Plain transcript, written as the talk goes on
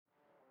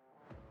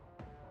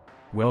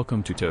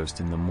Welcome to Toast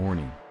in the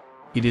Morning.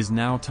 It is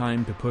now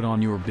time to put on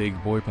your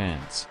big boy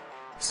pants.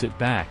 Sit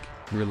back,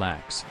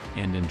 relax,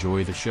 and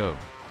enjoy the show.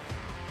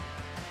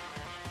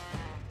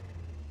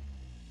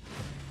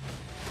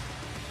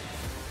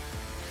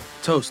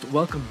 Toast,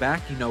 welcome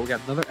back. We got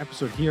another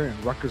episode here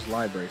in Rutgers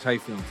Libraries. How you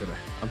feeling today?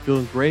 I'm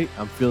feeling great.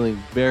 I'm feeling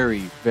very,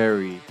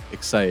 very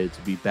excited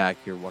to be back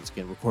here once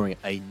again, recording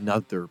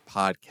another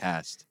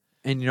podcast.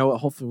 And you know what?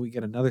 Hopefully we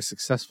get another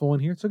successful one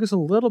here. It took us a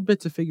little bit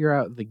to figure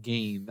out the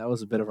gain. That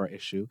was a bit of our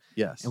issue.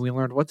 Yes. And we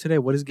learned what today?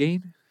 What is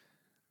gain?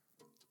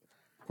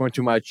 According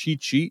to my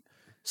cheat sheet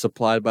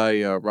supplied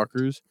by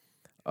Rutgers,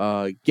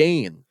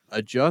 gain,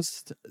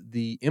 adjust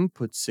the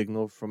input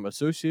signal from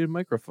associated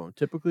microphone,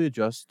 typically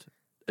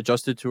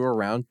adjusted to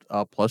around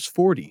plus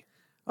 40.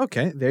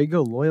 Okay, there you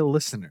go, loyal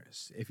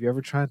listeners. If you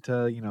ever try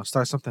to,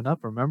 start something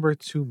up, remember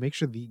to make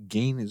sure the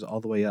gain is all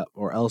the way up,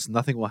 or else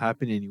nothing will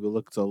happen and you will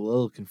look a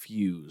little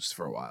confused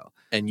for a while.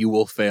 And you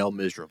will fail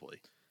miserably.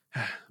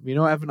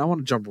 Evan, I want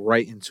to jump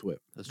right into it.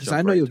 Because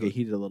I know you'll get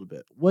heated a little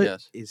bit.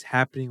 What is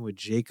happening with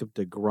Jacob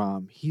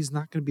deGrom? He's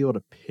not going to be able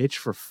to pitch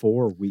for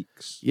 4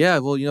 weeks. Yeah,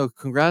 well,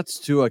 congrats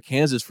to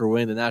Kansas for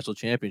winning the national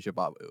championship.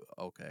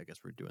 Okay, I guess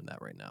we're doing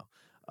that right now.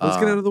 Let's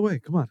get out of the way.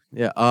 Come on.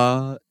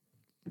 Yeah.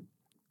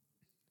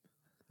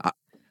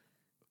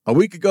 A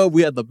week ago,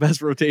 we had the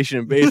best rotation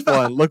in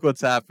baseball, and look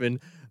what's happened.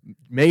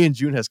 May and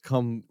June has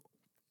come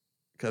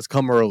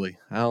early.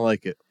 I don't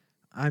like it.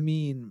 I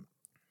mean,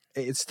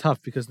 it's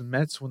tough because the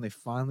Mets, when they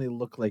finally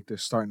look like they're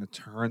starting to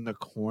turn the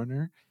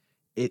corner,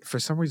 for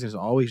some reason is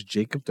always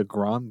Jacob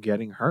deGrom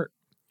getting hurt.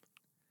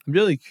 I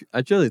really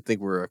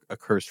think we're a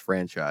cursed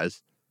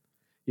franchise.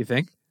 You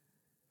think?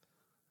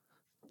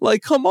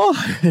 Like, come on.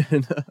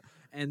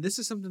 And this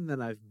is something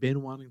that I've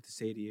been wanting to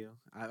say to you.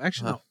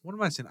 No, what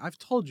am I saying? I've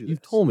told you this.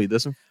 You've told me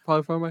this in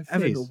probably front of my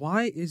face. Evan,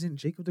 why isn't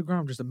Jacob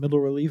deGrom just a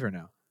middle reliever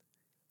now?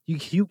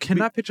 You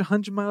cannot pitch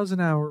 100 miles an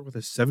hour with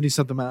a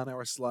 70-something mile an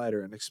hour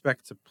slider and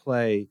expect to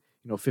play,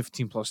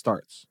 15-plus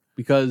starts.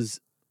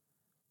 Because,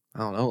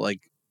 I don't know,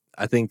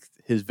 I think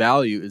his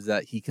value is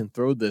that he can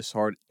throw this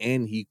hard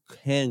and he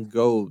can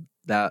go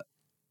that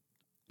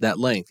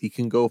length. He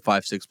can go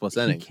 5-6 plus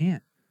innings. He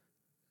can't.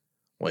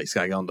 Well, he's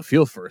got to get on the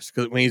field first,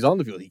 because when he's on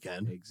the field, he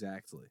can.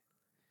 Exactly.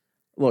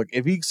 Look,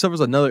 if he suffers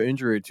another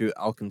injury or two,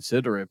 I'll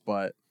consider it,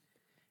 but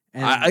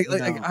I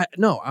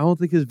don't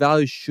think his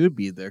value should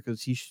be there,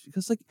 because you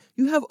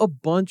have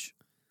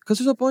because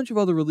there's a bunch of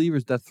other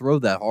relievers that throw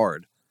that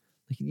hard.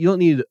 You don't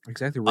need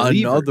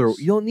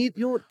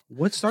relievers.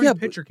 What starting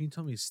pitcher can you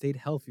tell me stayed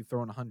healthy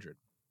throwing 100?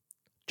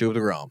 Jacob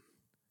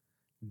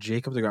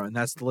deGrom, and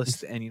that's the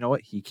list. And you know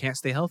what? He can't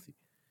stay healthy.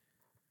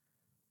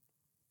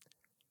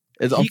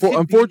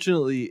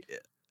 Unfortunately,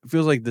 it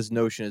feels like this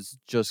notion has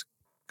just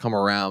come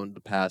around the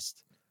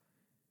past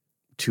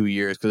 2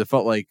 years, because it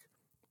felt like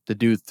the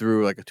dude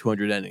threw like a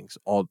 200 innings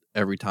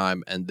every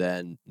time, and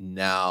then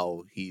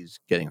now he's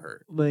getting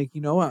hurt.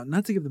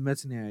 Not to give the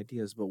Mets any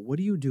ideas, but what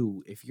do you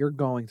do if you're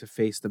going to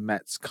face the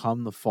Mets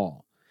come the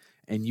fall,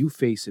 and you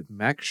face it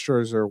Max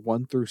Scherzer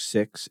 1 through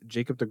 6,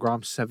 Jacob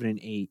deGrom 7 and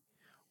 8,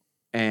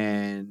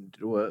 and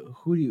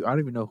who do you? I don't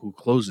even know who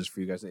closes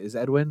for you guys. Is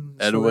Edwin?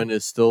 Edwin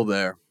is still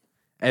there.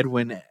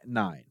 Edwin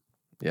 9.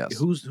 Yes.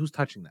 Who's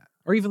touching that?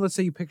 Or even let's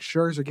say you pick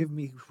Scherzer, give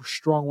me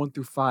strong 1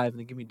 through 5, and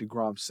then give me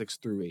deGrom 6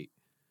 through 8.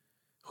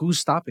 Who's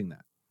stopping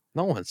that?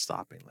 No one's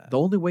stopping that. The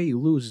only way you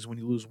lose is when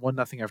you lose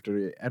 1-0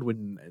 after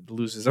Edwin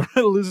loses a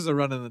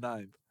run in the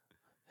 9th.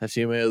 I've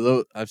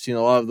seen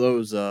a lot of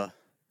those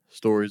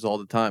stories all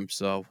the time,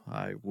 so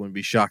I wouldn't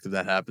be shocked if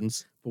that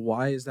happens. But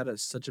why is that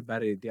such a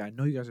bad idea? I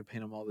know you guys are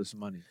paying him all this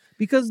money.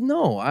 Because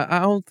I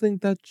don't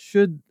think that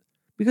should.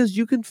 Because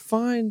you can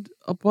find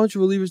a bunch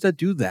of relievers that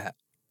do that.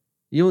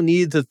 You don't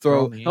need to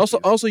throw.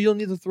 Also, you don't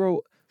need to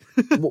throw.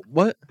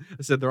 What?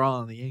 I said they're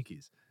all on the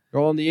Yankees.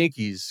 They're all on the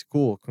Yankees.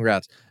 Cool.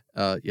 Congrats.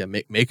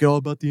 Make it all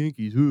about the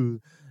Yankees.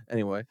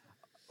 Anyway,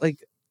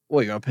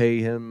 you're gonna pay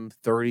him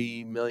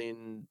 $30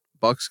 million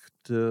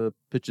to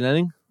pitch an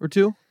inning or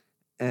two?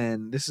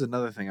 And this is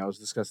another thing. I was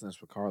discussing this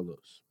with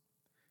Carlos.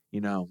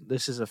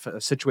 This is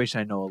a situation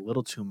I know a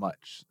little too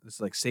much.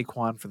 It's like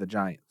Saquon for the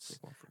Giants,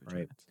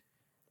 right?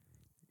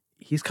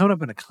 He's coming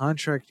up in a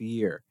contract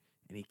year,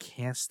 and he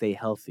can't stay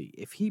healthy.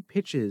 If he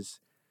pitches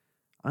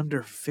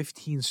under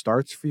 15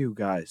 starts for you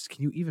guys,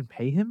 can you even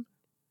pay him?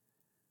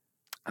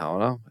 I don't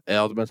know. It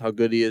all depends how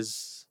good he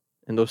is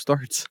in those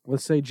starts.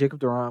 Let's say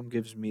Jacob deGrom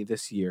gives me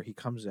this year. He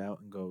comes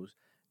out and goes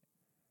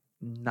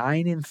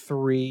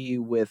 9-3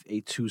 with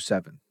a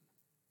 2.7.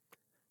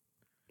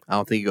 I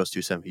don't think he goes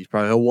 2.7. He's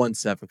probably a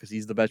 1.7 because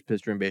he's the best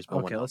pitcher in baseball.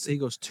 Okay, let's say he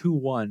goes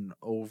 2-1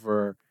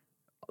 over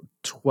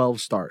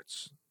 12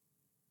 starts.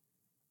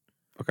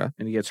 Okay.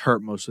 And he gets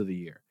hurt most of the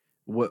year.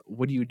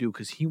 What do you do?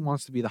 Because he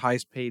wants to be the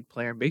highest paid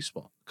player in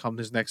baseball come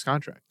his next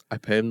contract. I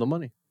pay him the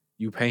money.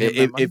 You pay him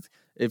that money?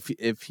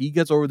 If he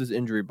gets over this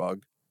injury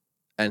bug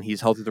and he's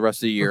healthy the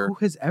rest of the year. But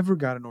who has ever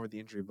gotten over the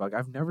injury bug?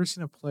 I've never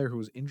seen a player who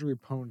was injury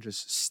prone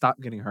just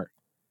stop getting hurt.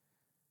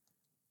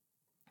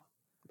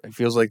 It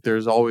feels like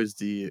there's always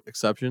the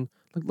exception.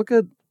 Look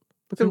at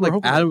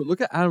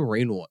Adam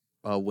Rainwater.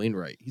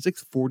 Wainwright. He's like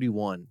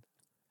 41.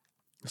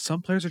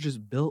 Some players are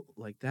just built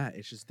like that.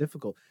 It's just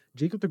difficult.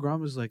 Jacob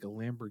deGrom is like a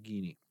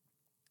Lamborghini,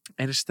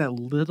 and it's that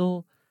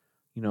little,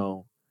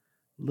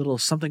 little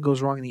something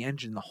goes wrong in the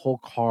engine, the whole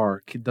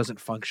car doesn't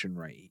function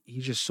right.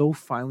 He's just so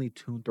finely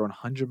tuned, throwing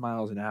 100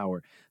 miles an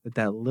hour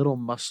that little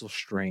muscle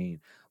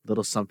strain,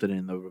 little something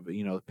in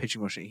the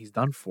pitching motion, he's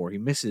done for. He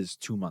misses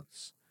 2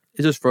 months.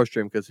 It's just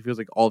frustrating because it feels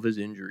like all of his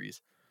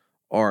injuries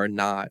are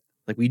not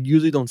like we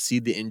usually don't see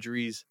the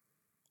injuries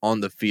on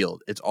the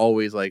field. It's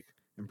always like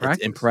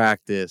in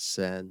practice,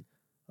 and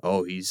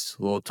he's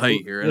a little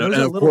tight here, and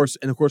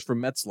of course for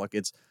Mets luck,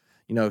 it's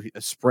a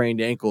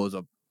sprained ankle is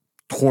a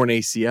torn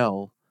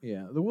ACL.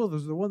 Yeah,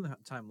 there's the one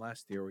time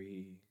last year where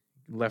he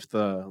left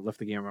the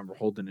game. I remember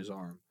holding his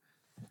arm.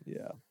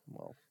 Yeah,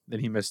 well, then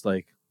he missed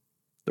like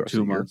the rest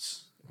 2 of the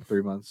months,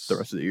 3 months, the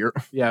rest of the year.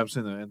 Yeah, I'm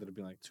saying that ended up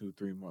being like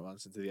 2-3 more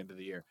months into the end of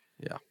the year.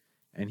 Yeah,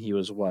 and he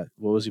was what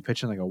was he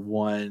pitching, like a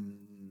 1?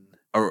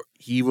 Or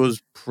he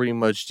was pretty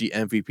much the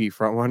MVP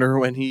frontrunner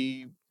when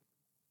he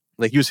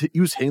was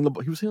hitting the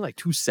ball. He was hitting like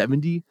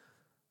 270.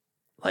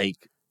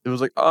 Like it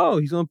was like,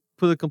 he's gonna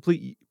put a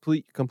complete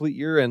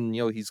year, and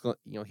he's gonna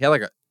he had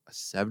like a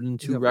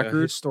 7-2 record,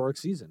 a historic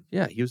season.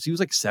 Yeah, he was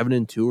like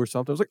 7-2 or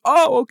something. I was like,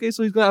 okay,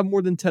 so he's gonna have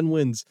more than 10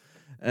 wins,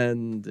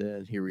 and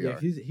here we are.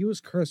 He was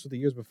cursed with the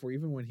years before.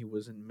 Even when he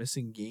wasn't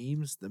missing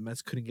games, the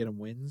Mets couldn't get him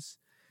wins.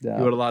 Yeah.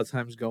 He would a lot of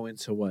times go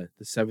into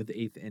the 7th,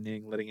 8th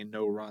inning, letting in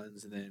no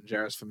runs, and then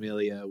Jairus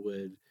Familia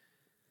would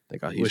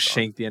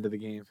shank the end of the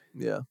game.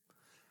 Yeah,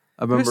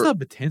 I remember. Not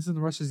Betances the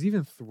Rushes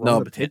even throw.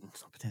 No,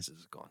 Betances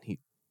is gone.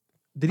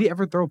 Did he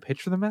ever throw a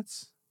pitch for the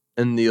Mets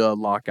in the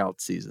lockout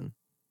season?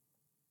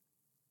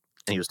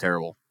 And he was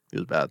terrible. He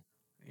was bad.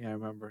 Yeah, I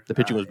remember. The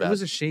pitching was bad. It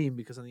was a shame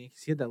because on the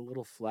Yankees, he had that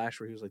little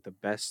flash where he was like the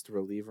best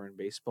reliever in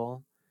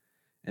baseball,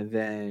 and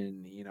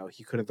then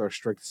he couldn't throw a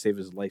strike to save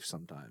his life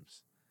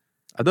sometimes.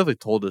 I definitely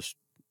told this.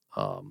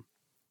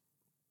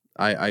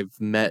 I've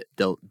met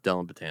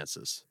Dellin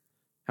Betances.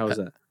 How was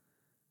that?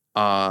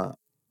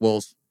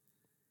 Well,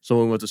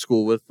 someone went to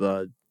school with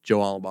Joe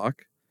Allenbach.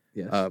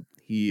 Yes. I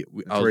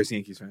was a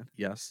Yankees fan.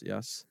 Yes.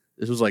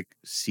 This was like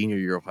senior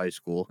year of high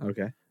school.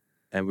 Okay.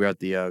 And we were at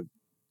the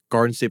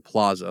Garden State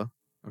Plaza.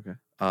 Okay.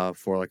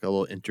 For like a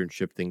little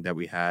internship thing that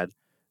we had,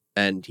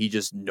 and he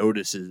just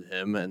notices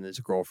him and his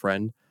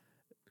girlfriend.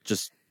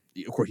 Just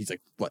of course he's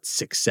like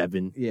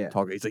 6'7". Yeah.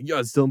 Talking. He's like, yeah,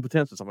 it's Dellin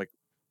Betances. I'm like,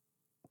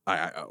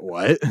 I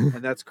what?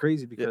 And that's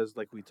crazy because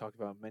like we talked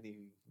about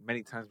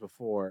many times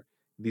before,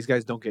 these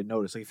guys don't get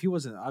noticed. Like if he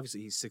wasn't,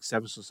 obviously he's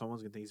 6'7", so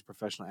someone's gonna think he's a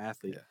professional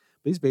athlete. Yeah.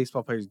 But these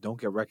baseball players don't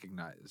get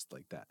recognized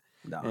like that.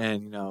 No.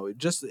 And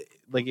just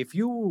like if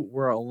you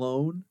were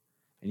alone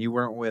and you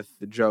weren't with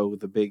Joe,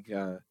 the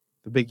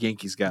big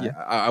Yankees guy, yeah,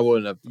 I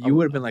wouldn't have. You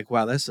would have been like,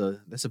 wow, that's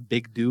a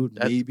big dude.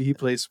 Maybe he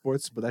plays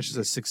sports, but that's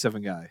just a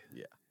 6'7" guy.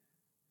 Yeah.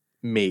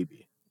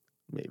 Maybe.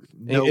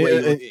 No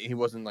way. He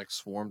wasn't like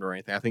swarmed or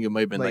anything. I think it might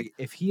have been like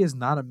if he is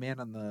not a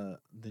man on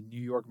the New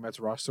York Mets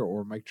roster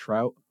or Mike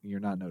Trout, you're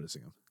not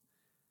noticing him.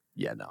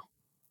 Yeah, no.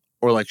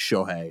 Or like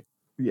Shohei.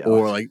 Yeah.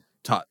 Or like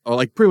or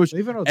like pretty much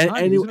even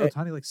Ohtani. Isn't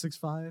Ohtani like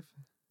 6'5"?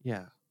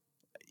 Yeah.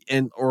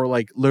 And or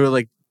like literally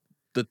like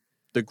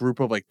the group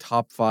of like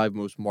top 5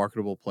 most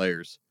marketable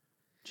players.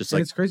 Just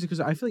like it's crazy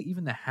because I feel like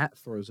even the hat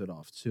throws it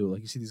off too.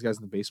 Like you see these guys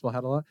in the baseball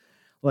hat a lot.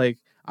 Like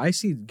I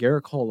see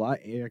Garrett Cole a lot.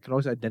 I could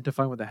always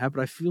identify him with the hat,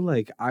 but I feel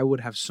like I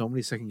would have so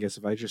many second guesses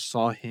if I just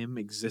saw him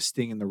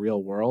existing in the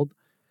real world.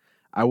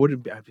 I'd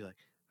be like,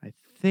 I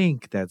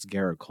think that's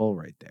Garrett Cole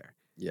right there.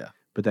 Yeah.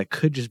 But that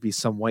could just be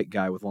some white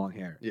guy with long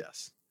hair.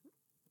 Yes.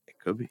 It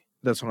could be.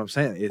 That's what I'm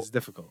saying. It's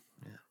difficult.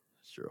 Yeah,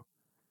 it's true.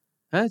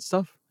 It's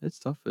tough. It's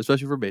tough,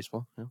 especially for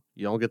baseball.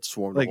 You don't get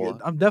swarmed a whole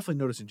lot. I'm definitely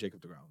noticing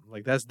Jacob deGrom.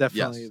 Like that's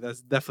definitely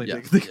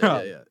Jacob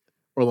deGrom. Yeah.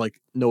 Or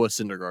like Noah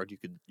Syndergaard,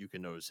 you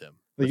can notice him.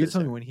 Like you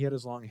tell me when he had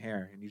his long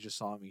hair and you just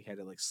saw him, he had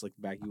it like slicked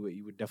back.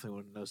 You would definitely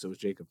want to notice it was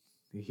Jacob.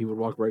 He would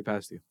walk right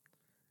past you.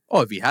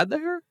 Oh, if he had the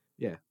hair?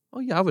 Yeah. Oh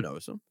yeah, I would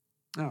notice him.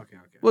 Oh, okay.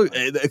 Well,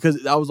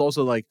 because that was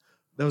also like,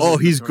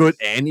 he's good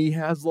and he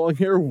has long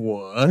hair.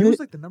 What? He was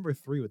like the number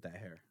 3 with that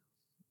hair.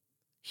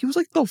 He was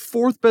like the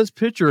 4th best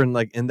pitcher in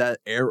that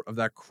era of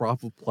that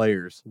crop of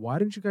players. Why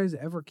didn't you guys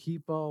ever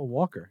keep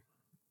Walker?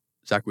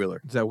 Zach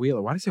Wheeler.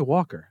 Why did you say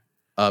Walker?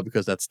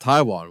 Because that's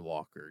Taijuan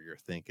Walker you're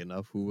thinking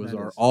of, who was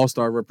our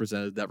all-star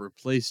representative that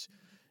replaced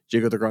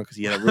Jacob deGrom because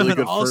he had a really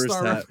good first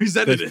half.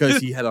 Because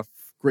he had a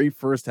great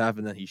first half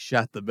and then he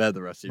shot the bed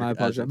the rest of the year. My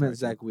apologies. I meant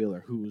Zach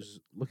Wheeler, who's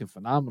looking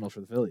phenomenal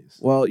for the Phillies.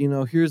 Well,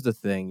 here's the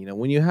thing.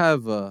 When you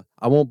have,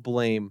 I won't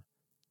blame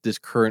this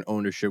current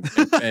ownership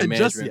and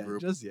management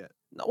group. Just yet.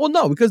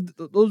 No, because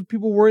those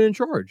people weren't in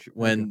charge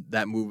when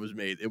that move was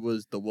made. It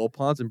was the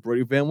Wilpons and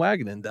Brody Van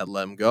Wagenen that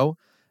let him go.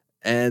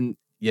 And,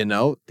 they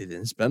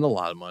didn't spend a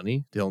lot of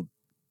money.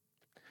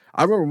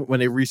 I remember when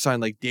they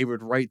re-signed like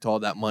David Wright to all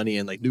that money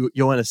and like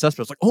Yoenis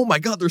Cespedes. Like, oh my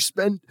God, they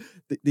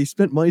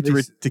spent money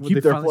to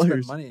keep their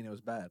players. Spent money and it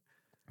was bad.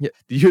 Yeah,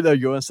 do you hear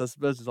that Yoenis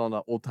Cespedes is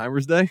on Old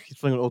Timers Day? He's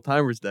playing on Old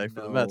Timers Day for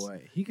the Mets.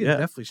 Way. He could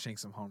definitely shank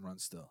some home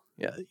runs still.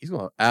 Yeah, he's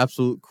going to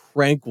absolute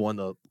crank one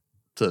to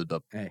to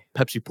the Hey,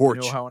 Pepsi you porch.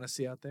 know who I want to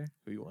see out there?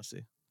 Who you want to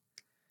see?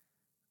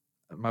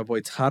 My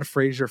boy Todd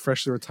Frazier,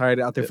 freshly retired,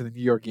 out there for the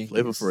New York Yankees.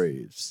 Flavor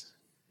Flaves.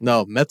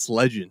 No, Mets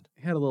legend.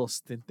 He had a little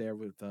stint there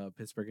with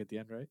Pittsburgh at the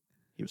end, right?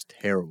 He was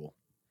terrible.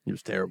 He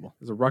was terrible.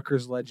 He was a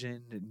Rutgers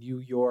legend, New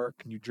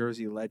York, New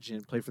Jersey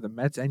legend. Played for the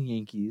Mets and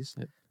Yankees.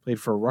 Yep. Played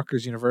for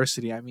Rutgers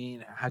University. I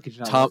mean, how could you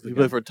not? Love the He guy?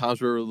 played for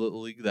Tom's River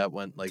Little League that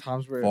went like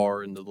Tom's River.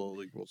 far in the Little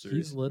League World Series.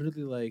 He's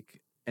literally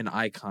like an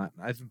icon.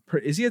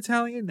 Is he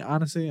Italian?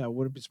 Honestly, I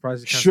wouldn't be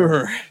surprised.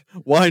 Sure,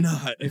 why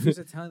not? If he's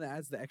Italian, that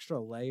adds the extra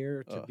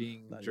layer to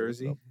being not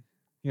Jersey. even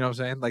You know what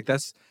I'm saying? Like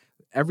that's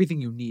everything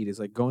you need is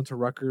like going to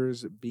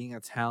Rutgers, being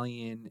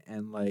Italian,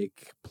 and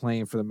like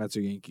playing for the Mets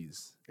or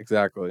Yankees.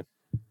 Exactly.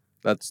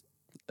 That's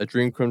a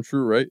dream come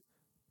true, right?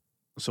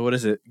 So what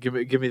is it? Give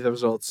me the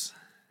results.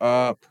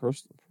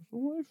 Personal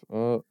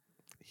life.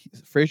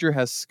 Frazier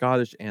has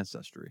Scottish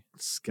ancestry.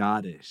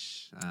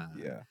 Scottish.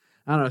 Yeah.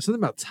 I don't know.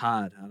 Something about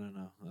Todd. I don't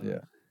know. Yeah.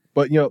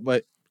 But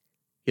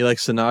he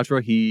likes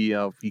Sinatra.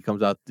 He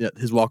comes out. Yeah,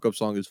 his walk up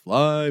song is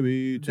 "Fly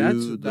Me to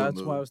the That's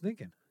Moon." what I was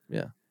thinking.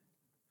 Yeah.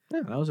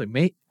 And I was like,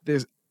 mate,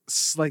 there's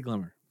slight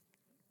glimmer.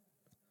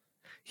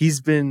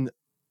 He's been.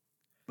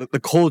 The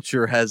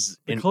culture has.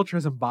 The culture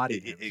has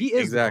embodied him. He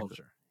is exactly.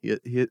 the culture.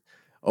 He,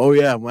 oh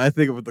yeah, when I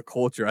think of the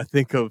culture, I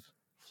think of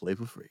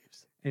Flavor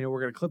Flaves. You know,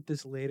 we're gonna clip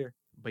this later,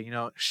 but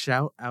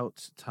shout out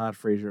to Todd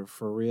Frazier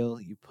for real.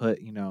 You put,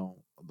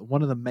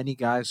 one of the many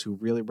guys who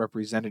really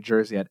represented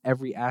Jersey at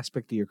every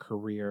aspect of your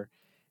career,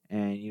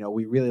 and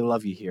we really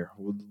love you here.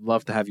 We'd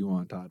love to have you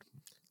on, Todd.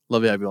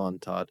 Love to have you on,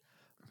 Todd.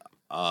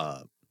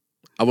 I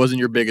wasn't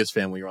your biggest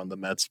fan when you were on the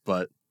Mets,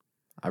 but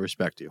I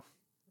respect you.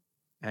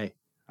 Hey,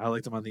 I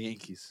liked him on the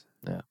Yankees.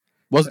 Yeah.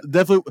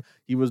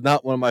 He was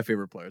not one of my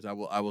favorite players. I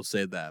will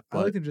say that. But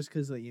I liked him just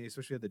because,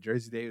 especially at the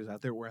Jersey Day, he was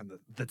out there wearing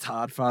the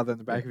Todd father on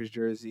the back of his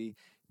jersey.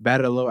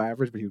 Batted a low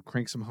average, but he would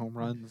crank some home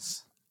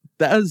runs.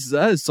 that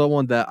is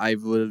someone that I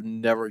would have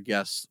never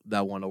guessed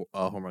that won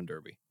a home run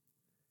derby.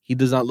 He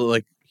does not look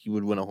like he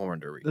would win a home run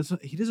derby.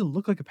 He doesn't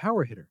look like a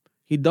power hitter.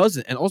 He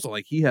doesn't, and also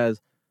he has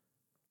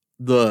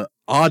the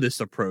oddest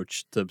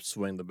approach to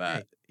swing the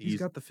bat. Hey, he's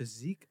got the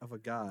physique of a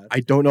god. I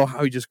don't know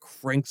how he just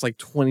cranks like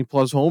 20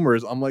 plus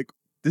homers. I'm like,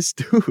 this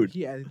dude.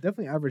 He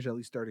definitely averaged at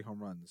least 30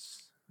 home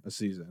runs a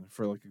season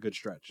for like a good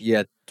stretch.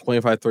 Yeah,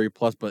 25, 30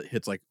 plus, but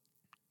hits like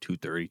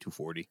 230,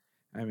 240.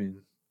 I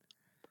mean,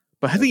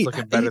 but I think he's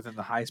looking better than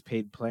the highest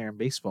paid player in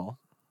baseball.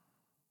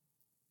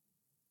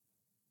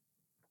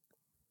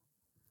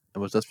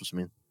 And what's that supposed to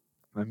mean?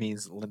 That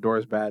means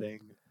Lindor's batting.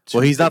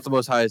 Well, he's not the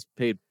most highest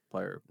paid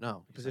player.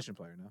 No, position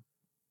player, no.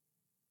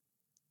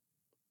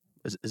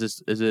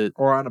 Is it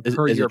Or on a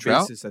per year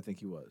Trout? basis? I think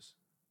he was.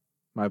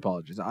 My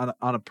apologies. On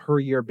a per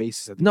year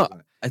basis, I think No,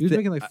 he was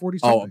making like 40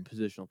 Oh, a something.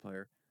 positional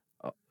player.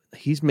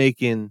 He's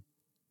making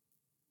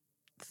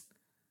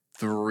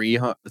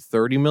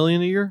 $30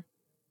 million a year.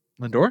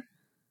 Lindor?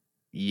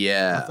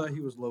 Yeah. I thought he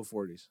was low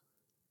 40s.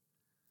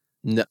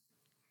 No,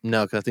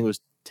 because I think it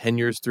was 10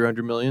 years,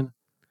 300 million.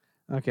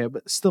 Okay,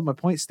 but still, my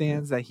point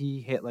stands that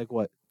he hit like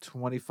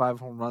 25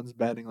 home runs,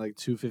 batting like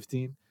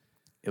 215.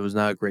 It was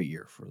not a great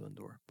year for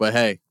Lindor, but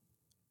hey,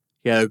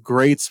 he had a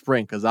great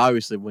spring because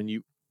obviously when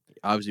you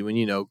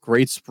know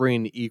great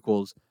spring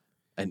equals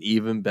an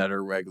even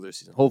better regular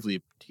season.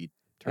 Hopefully he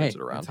turns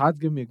it around. And Todd's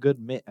giving me a good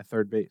mitt at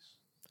third base,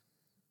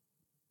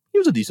 He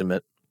was a decent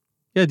mitt.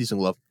 He had decent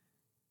glove.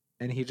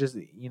 and he just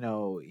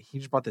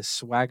brought this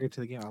swagger to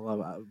the game. I love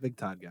a big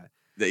Todd guy.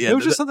 Yeah, There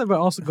was just something about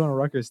also going to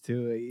Rutgers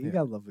too. You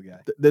gotta love the guy.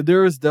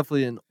 there was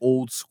definitely an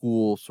old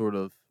school sort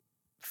of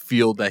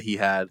feel that he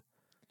had.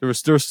 There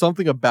was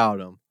something about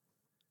him,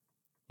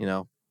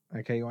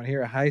 Okay, you want to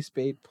hear highest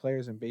paid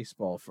players in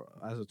baseball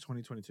as of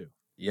 2022?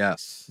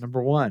 Yes.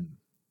 Number 1,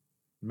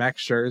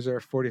 Max Scherzer,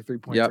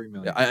 $43.3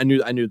 million. Yeah, I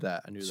knew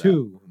that.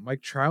 2,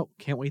 Mike Trout.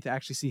 Can't wait to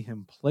actually see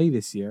him play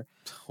this year.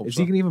 Hope Is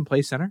so. he gonna even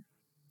play center?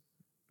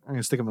 I'm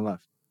gonna stick him in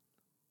left.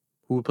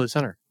 Who would play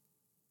center?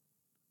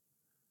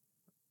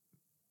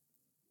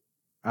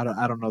 I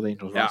don't know the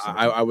Angels. Yeah, roster.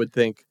 I would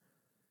think.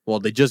 Well,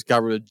 they just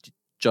got rid of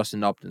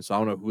Justin Upton, so I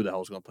don't know who the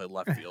hell is going to play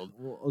left field.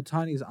 Well,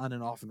 Otani's on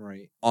and off and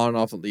right. On and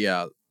off,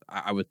 yeah,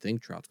 I would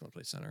think Trout's going to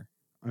play center.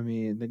 I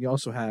mean, then you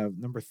also have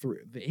number 3.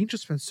 The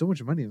Angels spend so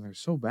much money and they're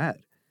so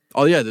bad.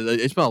 Oh yeah,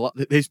 they spent a lot.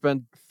 They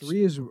spent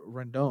 3 is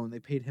Rendon. They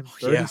paid him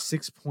Yeah.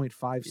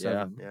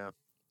 $36.57. Yeah.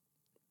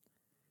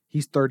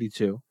 He's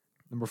 32.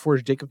 Number 4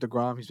 is Jacob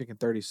deGrom. He's making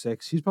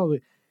 36. He's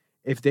probably,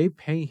 if they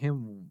pay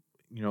him,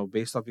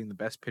 based off being the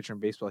best pitcher in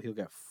baseball, he'll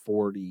get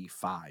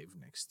 45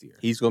 next year.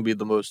 He's going to be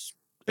the most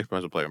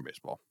expensive player in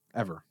baseball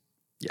Ever.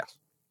 Yes.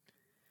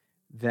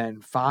 Then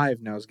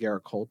 5 now is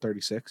Garrett Cole,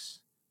 36.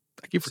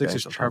 I keep 6 forgetting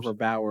is sometimes. Trevor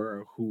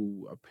Bauer,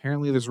 who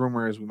apparently there's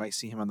rumors we might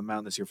see him on the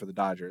mound this year for the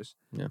Dodgers.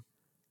 Yeah.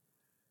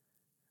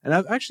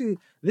 And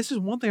this is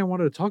one thing I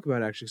wanted to talk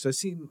about actually, because I've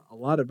seen a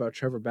lot about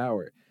Trevor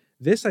Bauer.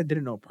 This I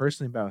didn't know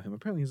personally about him.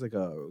 Apparently he's like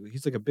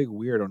a big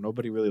weirdo.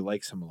 Nobody really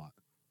likes him a lot.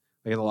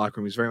 Like in the locker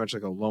room, he's very much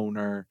like a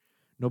loner.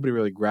 Nobody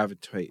really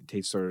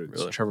gravitates towards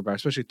Really? Trevor Bauer,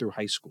 especially through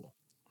high school.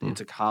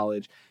 into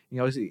college. You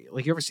know,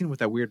 like you ever seen him with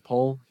that weird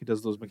pole? He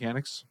does those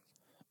mechanics.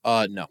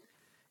 No.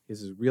 He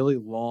has this really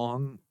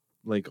long,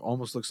 like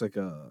almost looks like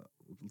a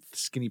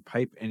skinny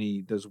pipe, and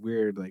he does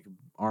weird like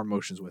arm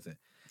motions with it.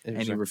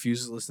 And he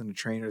refuses to listen to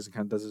trainers and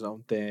kind of does his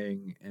own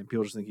thing, and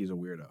people just think he's a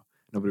weirdo.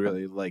 Nobody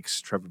really likes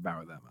Trevor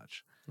Bauer that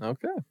much.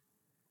 Okay.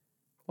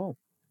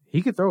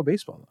 He could throw a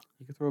baseball though.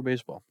 He could throw a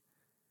baseball.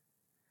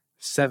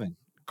 7,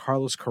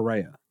 Carlos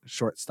Correa,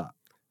 shortstop.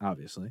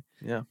 Obviously,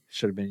 Yeah.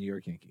 Should have been a New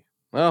York Yankee.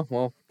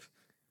 Well,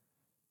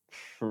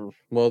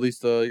 at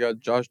least you got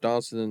Josh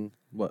Donaldson and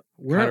what?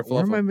 Where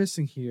am I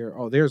missing here?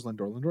 Oh, there's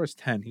Lindor. Lindor's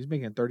 10. He's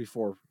making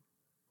 34.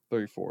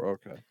 34.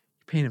 Okay. You're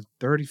paying him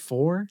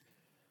 34?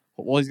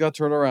 Well, he's got to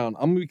turn around.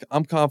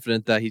 I'm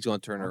confident that he's going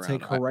to turn I'll around.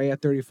 take Correa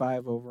at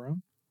 35 over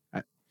him.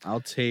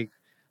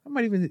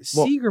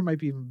 Seager might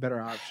be even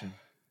better option.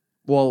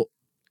 Well,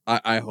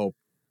 I hope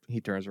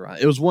he turns around.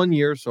 It was 1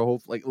 year, so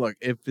look,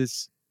 if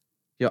this,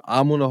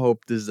 I'm gonna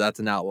hope that's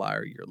an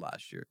outlier year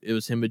last year. It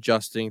was him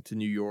adjusting to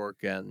New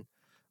York, and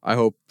I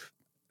hope.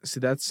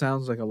 See, that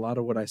sounds like a lot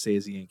of what I say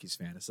as a Yankees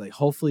fan. It's like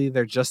hopefully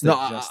they're just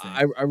adjusting.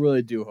 I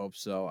really do hope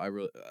so. I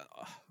really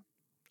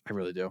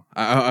do.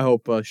 I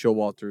hope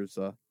Showalter's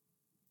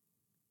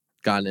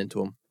gotten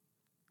into him.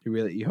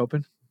 You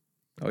hoping?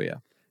 Oh yeah.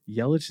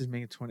 Yelich is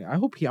making 20. I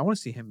want to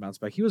see him bounce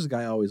back. He was a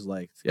guy I always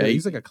liked. Yeah,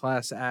 he's like a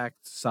class act,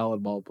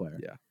 solid ball player.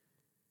 Yeah.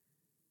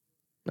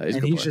 No,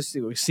 he's just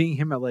seeing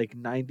him at like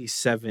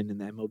 97 in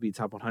the MLB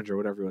top 100,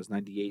 whatever it was,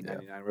 98,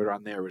 99, right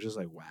around there, was just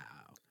like, wow.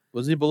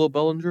 Wasn't he below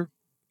Bellinger?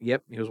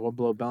 Yep, he was one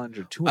below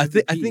Bellinger. I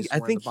think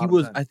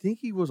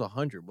he was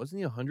 100. Wasn't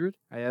he 100?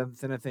 I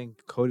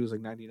think Cody was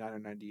like 99 or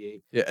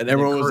 98. Yeah, and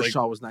everyone was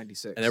Kershaw was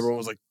 96. And everyone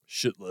was like,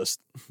 shit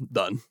list.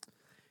 Done.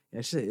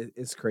 Yeah,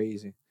 it's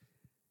crazy.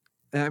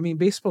 I mean,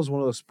 baseball is one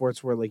of those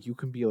sports where like you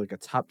can be like a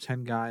top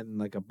 10 guy and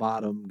like a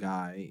bottom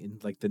guy in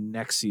like the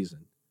next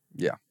season.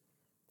 Yeah.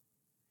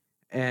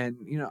 And,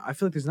 I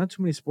feel like there's not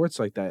too many sports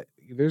like that.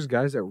 There's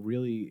guys that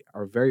really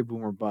are very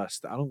boom or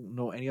bust. I don't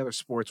know any other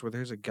sports where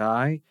there's a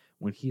guy,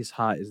 when he's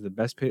hot, is the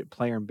best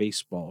player in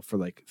baseball for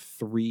like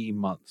 3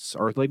 months.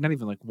 Or like not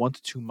even like 1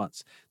 to 2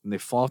 months. And they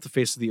fall off the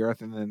face of the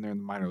earth and then they're in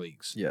the minor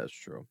leagues. Yeah, it's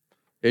true.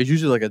 It's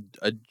usually like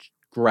a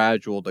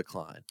gradual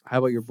decline. How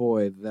about your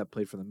boy that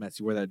played for the Mets?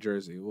 He wore that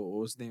jersey. What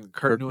was his name?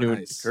 Kirk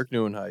Neuenhuis. Kirk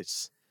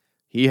Neuenhuis.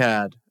 He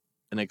had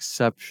an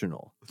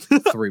exceptional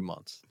 3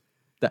 months.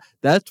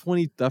 That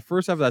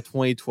first half of that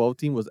 2012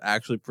 team was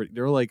actually pretty. They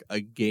were like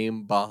a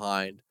game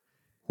behind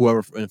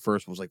whoever in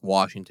first was like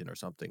Washington or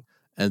something,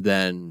 and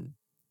then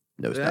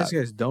you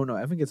guys don't know,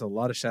 Evan gets a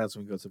lot of shout-outs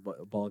when we go to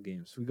ball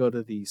games. We go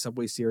to the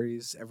Subway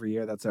Series every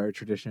year. That's our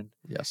tradition.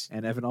 Yes,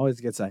 and Evan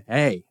always gets a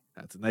 "Hey,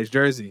 that's a nice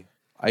jersey."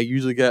 I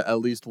usually get at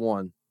least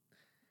one.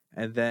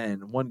 And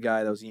then one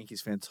guy that was a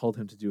Yankees fan told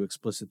him to do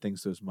explicit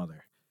things to his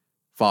mother.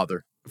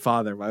 Father,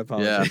 my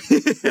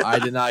apologies. Yeah, I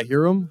did not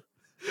hear him.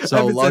 So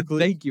Evan luckily,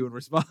 said thank you in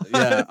response.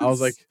 Yeah, I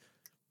was like,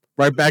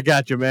 right back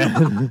at you,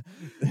 man.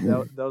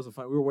 that was a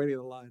fun. We were waiting in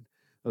the line.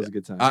 That was a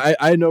good time. I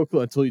had no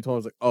clue until you told me. I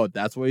was like, oh,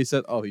 that's what he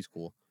said. Oh, he's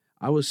cool.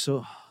 I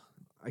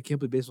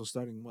can't believe baseball's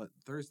starting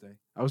Thursday.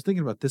 I was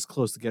thinking about this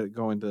close to get it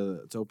going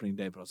to opening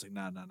day, but I was like,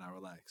 nah,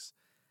 relax.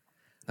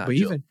 But chill.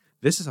 Even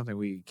this is something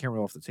we can't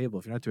roll off the table.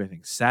 If you're not doing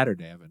anything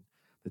Saturday, Evan,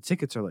 the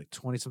tickets are like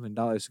 $20-something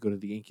to go to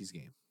the Yankees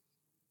game.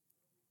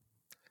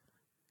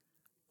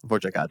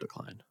 Unfortunately, I got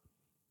declined.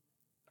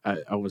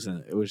 I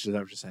wasn't. I was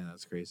just saying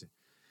that's crazy.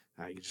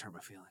 You just hurt my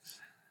feelings.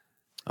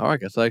 All right,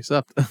 guess I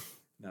accept.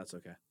 No, it's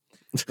okay.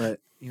 But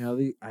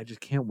I just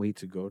can't wait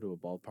to go to a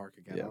ballpark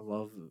again. Yeah. I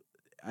love.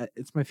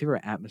 It's my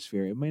favorite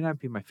atmosphere. It may not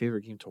be my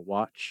favorite game to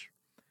watch,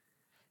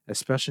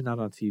 especially not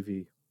on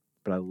TV.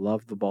 But I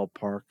love the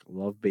ballpark.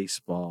 Love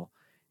baseball,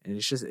 and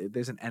it's just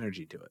there's an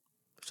energy to it.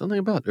 Something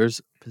about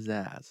there's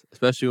pizzazz,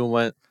 especially when we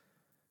went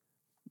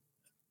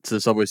to the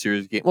Subway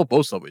Series game. Well,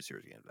 both Subway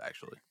Series games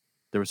actually.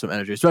 There was some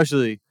energy,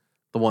 especially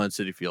the one at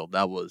Citi Field.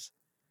 That was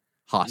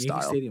hostile.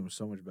 Yankee Stadium was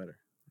so much better.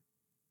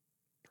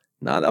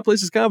 Nah, that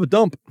place is kind of a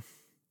dump.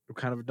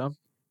 Kind of a dump?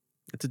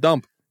 It's a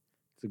dump.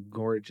 It's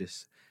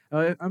gorgeous.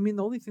 I mean,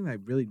 the only thing that I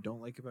really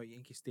don't like about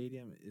Yankee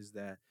Stadium is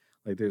that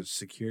like there's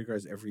security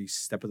guards every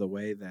step of the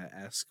way that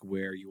ask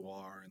where you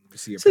are and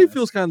see your pass. Citi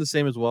Field's kind of the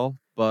same as well,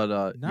 but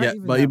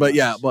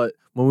but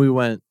when we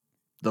went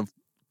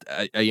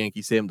at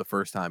Yankee Stadium the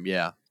first time,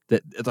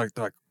 it's like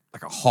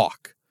a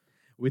hawk.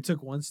 We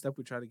took one step.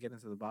 We tried to get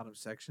into the bottom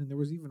section. There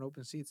was even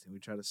open seats, and we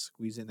tried to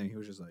squeeze in there. He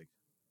was just like,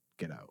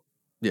 "Get out."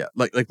 Yeah,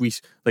 like we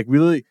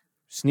really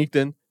sneaked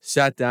in,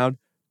 sat down,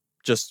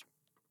 just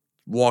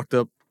walked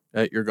up.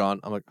 Hey, you're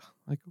gone. I'm like,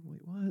 wait,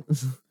 what?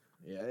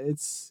 Yeah,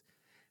 it's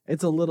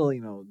a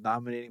little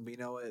dominating, but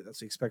that's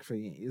what you expect for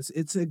the Yankees.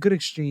 It's a good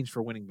exchange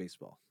for winning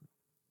baseball.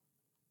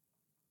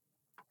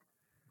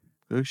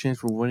 Good exchange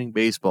for winning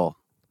baseball.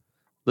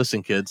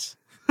 Listen, kids,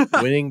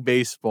 winning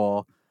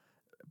baseball.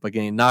 But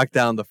getting knocked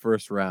down the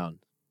first round.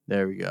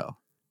 There we go.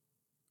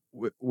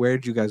 Where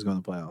did you guys go in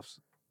the playoffs?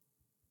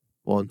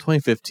 Well, in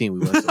 2015, we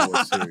went to the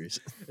World Series.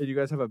 And you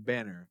guys have a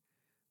banner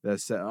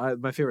That's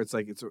my favorite. It's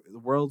like it's the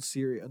World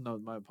Series. No,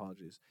 my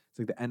apologies. It's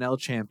like the NL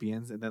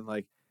champions, and then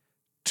like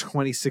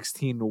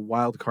 2016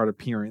 wild card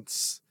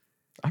appearance.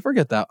 I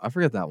forget that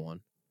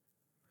one.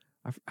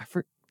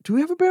 Do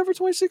we have a banner for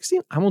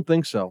 2016? I don't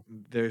think so.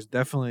 There's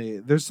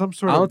some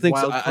sort I of. don't think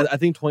so. wild card. I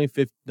think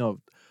 2015. No,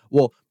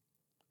 well,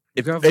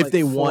 if like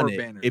they 4 won it,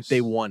 banners. if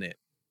they won it,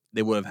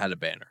 they would have had a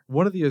banner.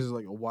 One of the years is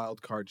like a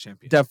wild card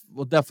champion.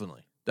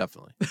 Definitely.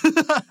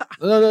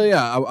 No,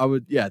 yeah, I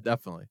would, yeah,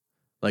 definitely.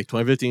 Like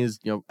 2015 is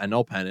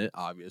NL pennant,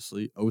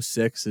 obviously.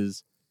 06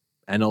 is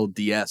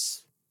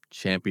NLDS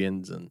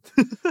champions, and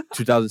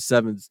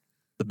 2007 is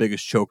the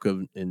biggest choke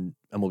in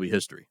MLB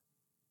history.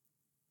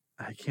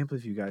 I can't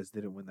believe you guys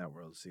didn't win that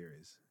World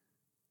Series.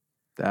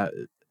 That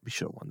we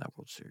should have won that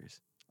World Series.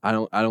 I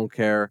don't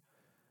care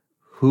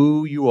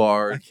who you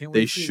are.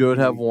 They should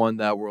have won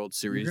that World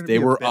Series. They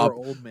were up.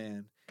 Old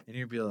man, and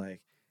you'd be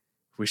like,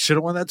 "We should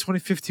have won that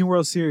 2015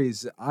 World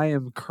Series." I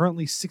am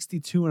currently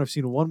 62, and I've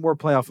seen one more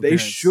playoff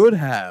appearance. They should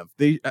have.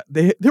 They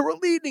were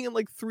leading in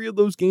like 3 of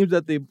those games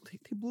that they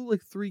blew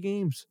like 3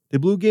 games. They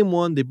blew game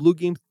 1. They blew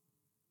game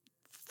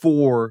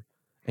 4.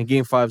 And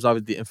Game 5 is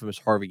obviously the infamous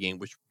Harvey game,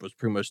 which was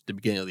pretty much the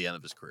beginning of the end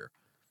of his career.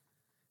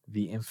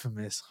 The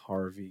infamous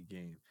Harvey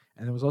game.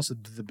 And it was also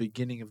the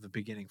beginning of the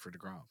beginning for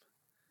DeGrom.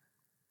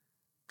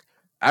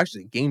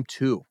 Actually, Game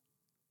 2,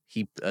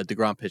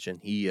 DeGrom pitching,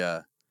 he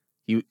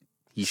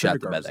shot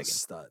the bed that game.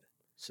 Stud.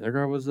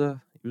 Syndergaard was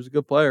a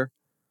good player.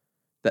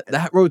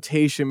 That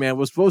rotation, man,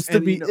 was supposed to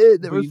be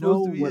it. That was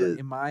supposed to be it.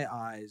 In my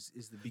eyes,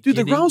 is the beginning.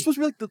 Dude, DeGrom was supposed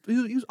to be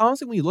like he was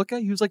honestly, when you look at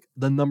it, he was like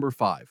the number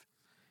 5.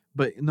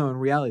 But no, in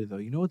reality, though,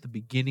 you know what the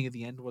beginning of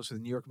the end was for the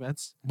New York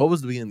Mets? What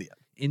was the beginning of the end?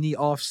 In the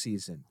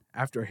offseason,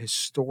 after a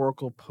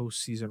historical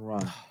postseason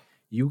run,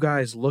 you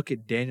guys look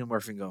at Daniel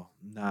Murphy and go,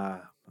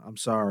 nah, I'm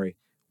sorry.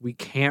 We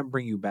can't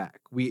bring you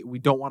back. We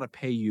don't want to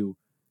pay you,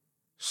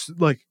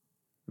 like,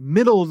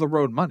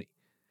 middle-of-the-road money.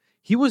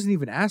 He wasn't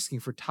even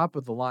asking for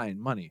top-of-the-line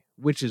money,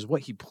 which is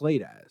what he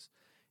played as.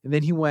 And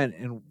then he went,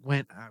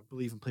 I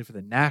believe, and played for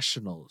the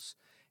Nationals.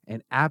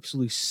 And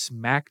absolutely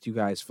smacked you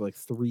guys for like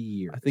 3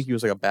 years. I think he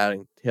was like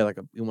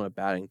he won a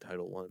batting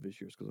title one of his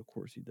years because of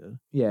course he did.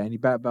 Yeah, and he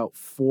bat about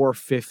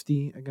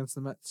 450 against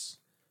the Mets.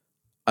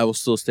 I will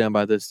still stand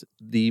by this.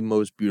 The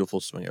most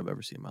beautiful swing I've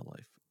ever seen in my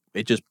life.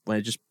 It just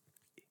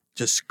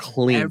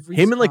clean.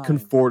 Him and like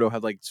Conforto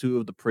have like 2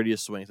 of the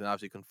prettiest swings, and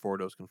obviously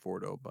Conforto's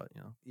Conforto, but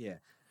Yeah.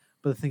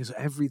 But the thing is,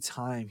 every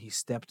time he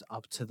stepped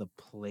up to the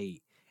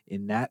plate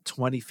in that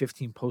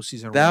 2015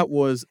 postseason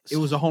run, it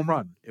was a home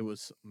run. It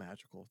was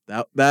magical.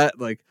 That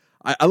like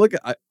I look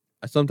at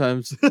I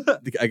sometimes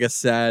I get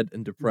sad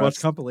and depressed. Watch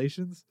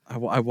compilations. I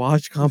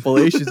watch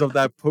compilations of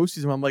that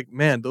postseason. I'm like,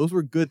 man, those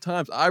were good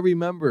times. I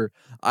remember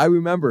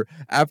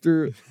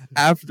after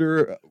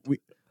we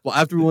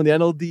won the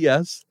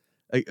NLDS,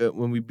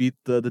 when we beat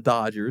the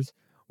Dodgers.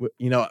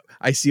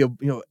 I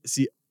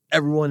see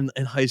everyone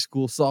in high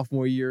school,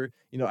 sophomore year,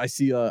 I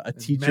see a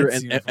teacher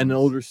and an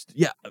older,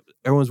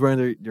 everyone's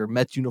wearing their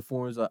Mets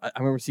uniforms. I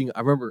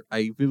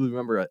vividly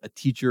remember a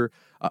teacher,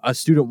 a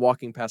student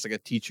walking past like a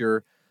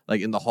teacher,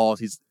 like in the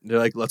halls. They're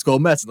like, "Let's go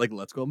Mets!" Like,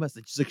 "Let's go Mets!"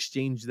 They just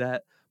exchanged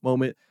that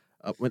moment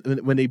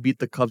when they beat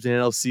the Cubs in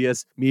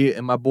NLCS. Me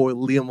and my boy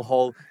Liam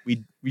Hall,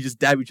 we just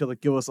dab each other,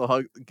 give us a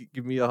hug,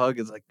 give me a hug.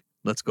 It's like,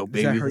 "Let's go,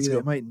 baby!" Let's go.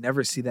 I might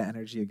never see that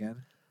energy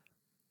again.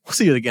 We'll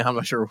see it again. I'm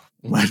not sure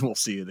when we'll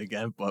see it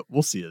again, but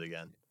we'll see it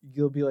again.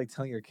 You'll be like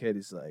telling your kid,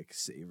 he's like,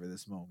 savor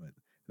this moment.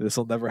 This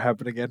will never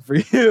happen again for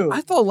you.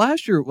 I thought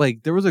last year,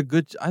 like, there was a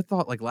good. I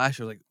thought like last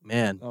year, like,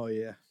 man. Oh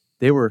yeah.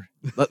 They were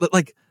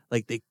like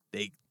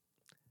they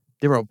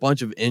were a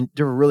bunch of they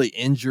were really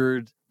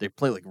injured. They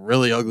played like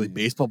really ugly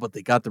baseball, but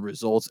they got the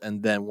results.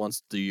 And then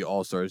once the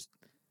All-Star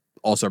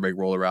break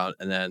roll around,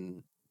 and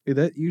then.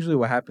 That usually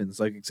what happens,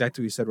 like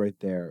exactly what you said right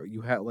there.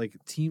 You have like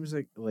teams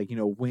that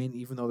win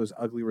even though there's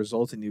ugly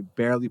results and you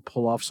barely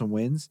pull off some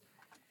wins.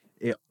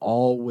 It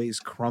always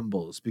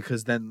crumbles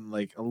because then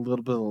like a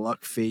little bit of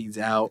luck fades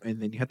out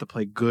and then you have to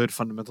play good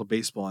fundamental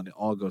baseball and it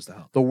all goes to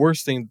hell. The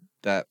worst thing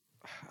that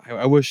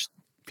I wish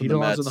Pete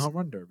Alonso in the home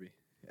run derby.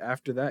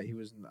 After that,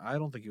 I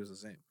don't think he was the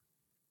same.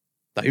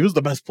 He was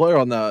the best player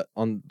on the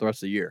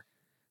rest of the year.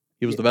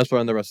 He was the best player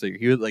on the rest of the year.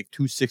 He was like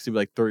 260 with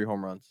like 30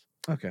 home runs.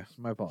 Okay,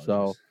 my apologies.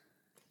 So.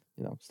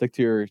 Stick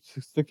to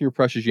your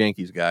precious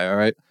Yankees guy, all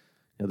right?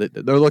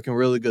 They're looking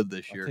really good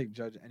this year. I'll take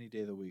Judge any day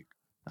of the week.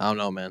 I don't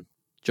know, man.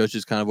 Judge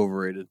is kind of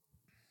overrated.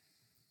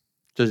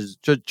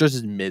 Judge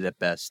is mid at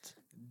best.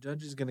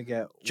 Judge is gonna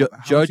get.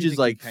 Judge is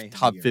like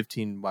top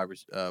 15 wide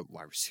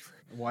receiver.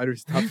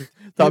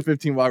 Top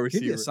 15 wide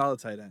receiver. He'd be a solid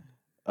tight end.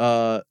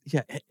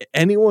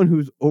 Anyone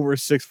who's over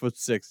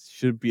 6'6"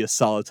 should be a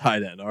solid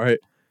tight end. All right.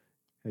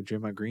 Hey,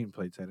 Draymond Green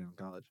played tight end in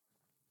college.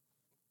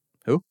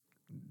 Who?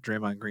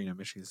 Draymond Green at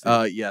Michigan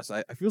State. Yes,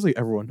 I feel like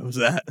everyone knows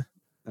that.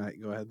 All right,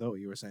 go ahead though. What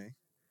you were saying?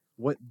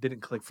 What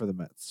didn't click for the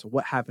Mets? So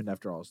what happened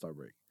after All-Star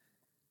break?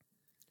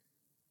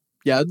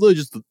 Yeah, it's literally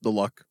just the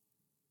luck.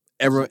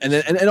 Everyone,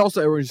 and also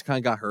everyone just kind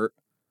of got hurt,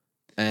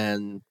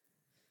 and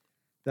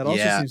that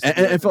also seems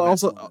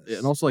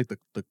and also like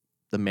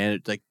the the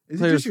manager, like Is it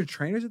players. just your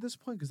trainers at this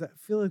point? Because I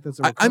feel like that's.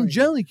 I'm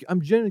generally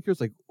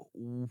curious, like,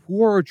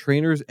 who are our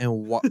trainers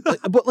and what?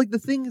 But like the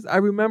thing is, I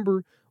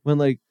remember when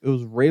like it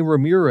was Ray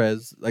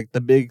Ramirez, like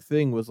the big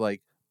thing was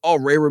like, oh,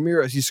 Ray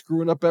Ramirez, he's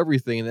screwing up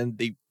everything, and then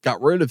they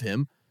got rid of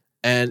him,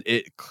 and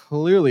it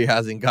clearly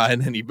hasn't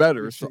gotten any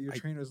better. Your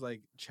trainer's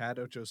like Chad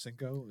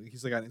Ochocinco.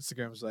 He's like on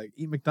Instagram. He's like,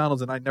 eat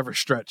McDonald's and I never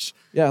stretch.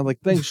 Yeah, I'm like,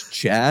 thanks,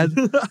 Chad.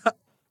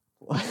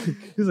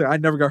 He's like, I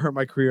never got hurt in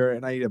my career,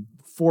 and I eat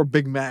 4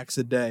 Big Macs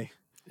a day.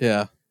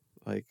 Yeah,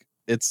 like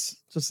it's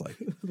just like.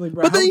 Like,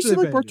 bro, But then you see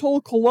like Bartolo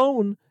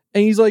Colon,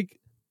 and he's like,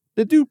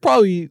 the dude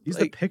probably. He's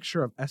like, the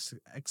picture of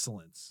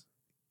excellence.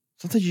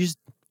 sometimes you just,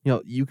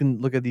 you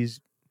can look at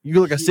these. You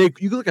can look at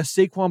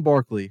Saquon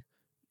Barkley,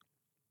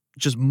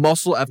 just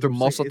muscle after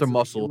muscle after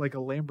muscle. Like a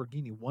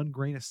Lamborghini. 1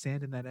 grain of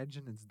sand in that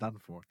engine, it's done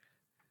for.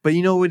 But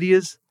you know what he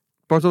is,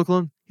 Bartolo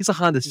Colon? He's a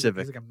Honda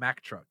Civic. He's like a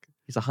Mack truck.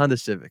 He's a Honda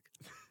Civic.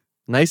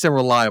 Nice and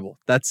reliable.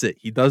 That's it.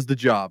 He does the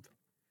job.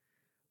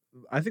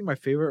 I think my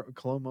favorite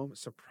Cologne moment,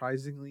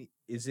 surprisingly,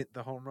 isn't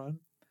the home run.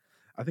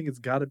 I think it's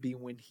got to be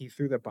when he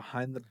threw that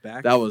behind the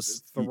back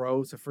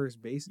throw to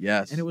first base.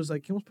 Yes. And it was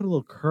like he almost put a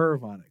little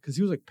curve on it because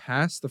he was like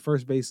past the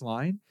first base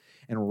line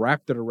and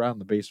wrapped it around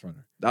the base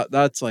runner.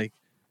 That's like.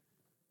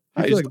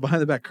 I feel like a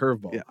behind the back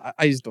curveball. Yeah,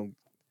 I just don't.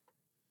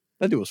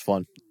 That dude was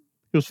fun.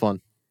 He was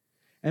fun.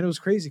 And it was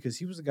crazy because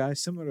he was a guy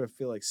similar to, I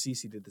feel like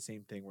CeCe did the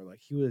same thing where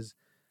like he was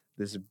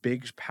this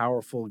big,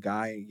 powerful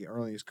guy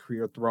early in his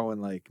career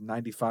throwing like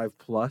 95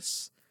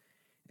 plus.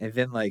 And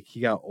then like he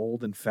got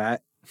old and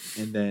fat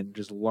and then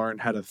just learned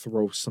how to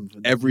throw some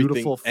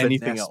beautiful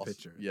anything else.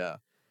 Pitcher. Yeah.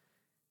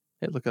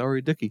 Hey, look at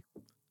R.A. Dickey.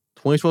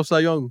 2012 Cy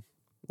Young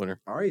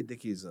winner. R.A.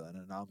 Dickey's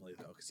an anomaly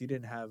though because he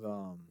didn't have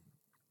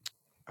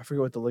I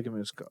forget what the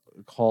ligament is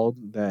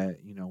called that,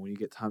 when you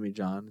get Tommy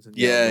John's. And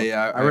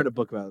Yeah. I read a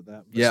book about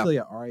that. But yeah.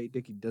 Still, R.A.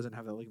 Dickey doesn't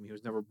have that ligament. He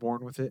was never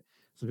born with it.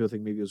 Some people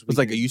think maybe it was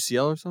like a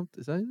UCL or something.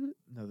 Is that it?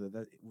 No,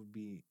 that would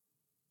be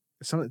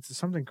it's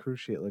something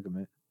cruciate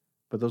ligament,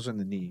 but those are in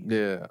the knee.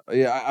 Yeah.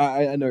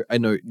 I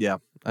know. Yeah,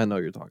 I know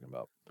what you're talking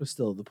about. But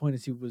still, the point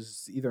is he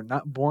was either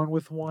not born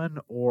with one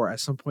or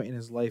at some point in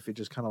his life it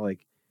just kind of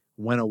like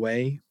went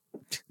away.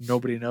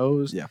 Nobody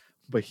knows. Yeah.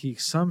 But he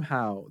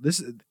somehow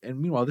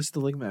meanwhile this is the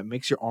ligament that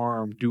makes your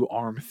arm do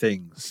arm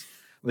things.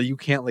 Like you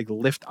can't like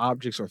lift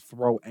objects or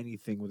throw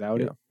anything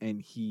without it.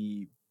 And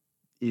he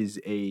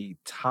is a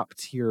top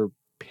tier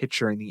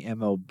pitcher in the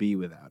MLB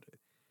without it.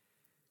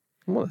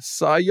 What a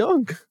Cy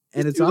Young.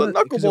 And it's on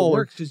because it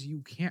works because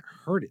you can't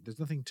hurt it. There's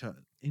nothing to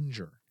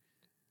injure.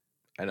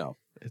 I know.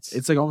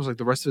 It's like almost like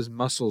the rest of his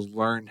muscles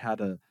learned how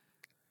to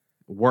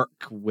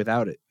work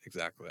without it.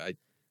 Exactly. I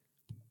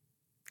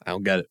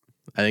don't get it.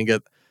 I didn't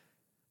get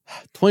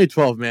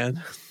 2012,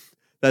 man.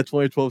 That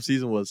 2012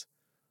 season was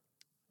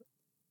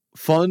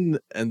fun,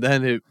 and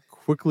then it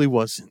quickly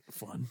wasn't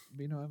fun. I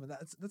mean,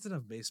 that's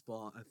enough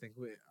baseball. I think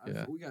we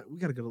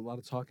got to get a lot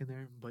of talk in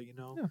there, but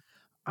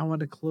I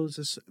want to close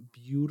this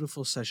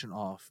beautiful session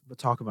off, but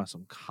talk about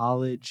some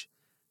college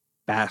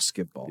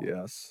basketball.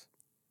 Yes,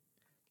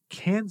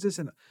 Kansas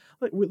and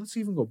let's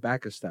even go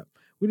back a step.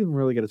 We didn't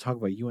really get to talk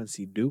about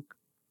UNC Duke,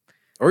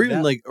 or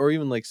even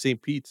like St.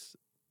 Pete's,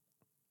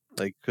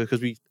 like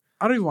because we.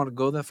 I don't even want to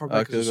go that far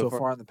back because it's so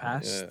far in the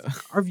past. Yeah.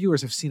 Our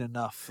viewers have seen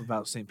enough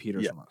about St.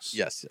 Peter's from us.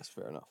 Yes,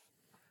 fair enough.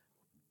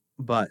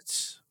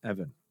 But,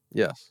 Evan.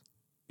 Yes.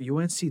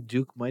 UNC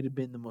Duke might have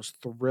been the most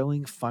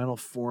thrilling final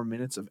 4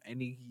 minutes of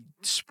any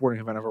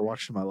sporting event I've ever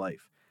watched in my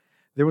life.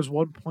 There was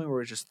one point where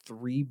it was just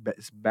 3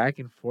 back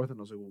and forth, and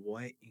I was like,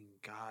 what in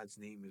God's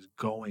name is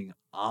going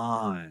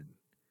on?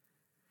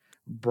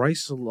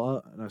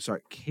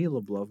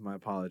 Caleb Love, my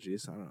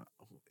apologies. I don't know.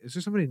 Is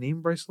there somebody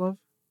named Bryce Love?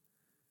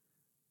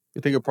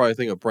 You probably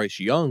think of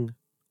Bryce Young,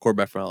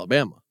 quarterback from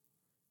Alabama.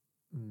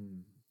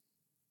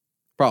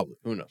 Probably.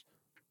 Who knows?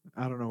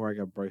 I don't know where I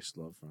got Bryce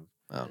Love from.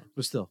 I don't know.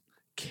 But still,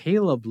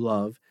 Caleb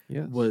Love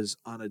was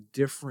on a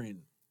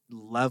different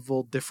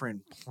level,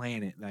 different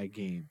planet that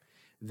game.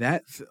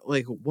 That,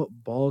 what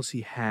balls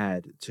he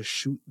had to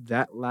shoot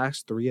that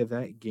last 3 of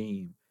that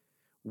game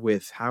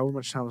with however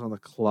much time was on the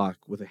clock,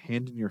 with a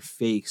hand in your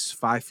face,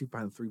 5 feet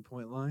behind the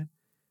 3-point line,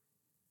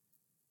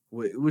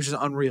 which is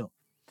unreal.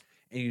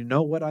 And you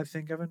know what I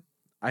think, Evan?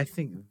 I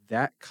think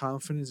that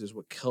confidence is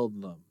what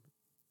killed them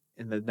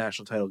in the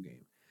national title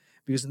game.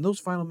 Because in those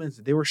final minutes,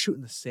 they were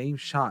shooting the same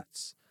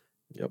shots.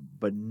 Yep.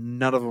 But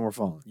none of them were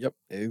falling. Yep,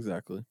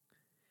 exactly.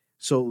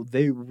 So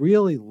they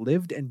really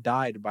lived and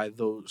died by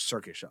those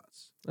circuit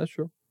shots. That's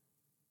true.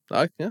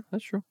 Yeah,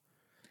 that's true.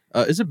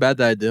 Is it bad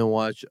that I didn't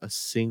watch a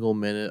single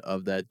minute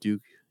of that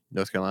Duke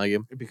North Carolina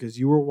game? Because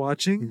you were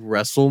watching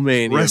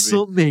WrestleMania.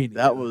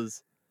 WrestleMania.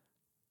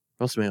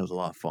 WrestleMania was a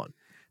lot of fun.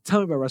 Tell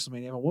me about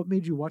WrestleMania. What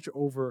made you watch it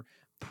over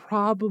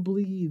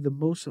probably the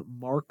most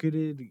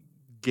marketed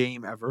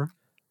game ever?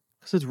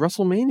 Because it's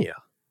WrestleMania.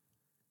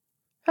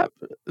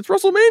 It's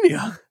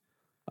WrestleMania.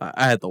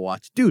 I had to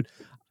watch. Dude,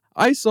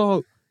 I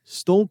saw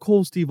Stone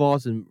Cold Steve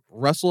Austin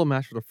wrestle a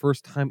match for the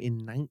first time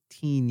in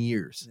 19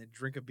 years. And then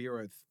drink a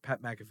beer with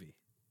Pat McAfee.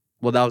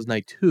 Well, that was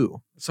night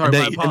 2. Sorry,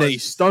 and then he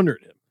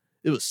stunnered him.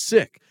 It was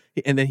sick.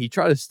 And then he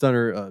tried to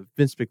stunner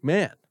Vince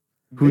McMahon.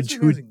 Vince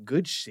McMahon's in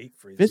good shape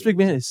for his Vince age.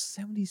 McMahon is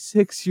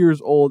 76 years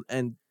old,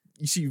 and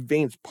you see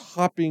veins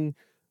popping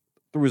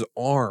through his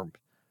arm,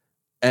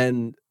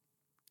 and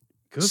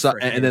Good for him,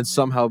 and then man.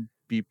 somehow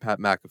beat Pat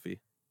McAfee.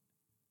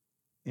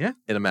 Yeah.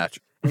 In a match.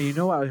 And you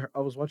know, I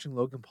was watching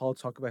Logan Paul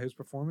talk about his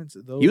performance.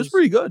 He was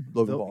pretty good,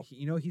 Logan Paul.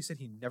 You know, he said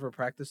he never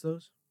practiced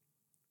those.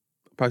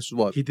 Practice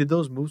what? He did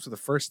those moves for the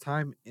first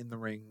time in the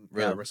ring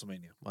Really? at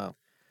WrestleMania. Wow.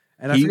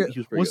 And He I forget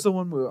was pretty what's good. the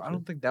one where I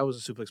don't think that was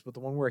a suplex, but the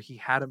one where he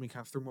had him and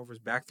kind of threw him over his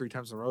back 3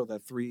 times in a row.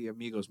 That Three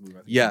Amigos move. I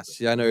think Yes,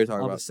 yeah, I know what you're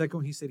talking On the about. second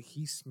one, he said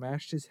he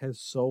smashed his head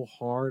so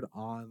hard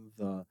on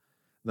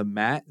the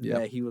mat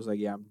that he was like,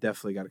 "Yeah, I'm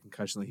definitely got a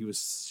concussion." Like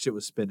shit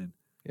was spinning.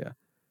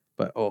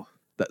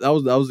 But that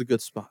was a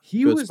good spot.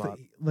 He Good was spot.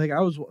 like,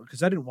 I was,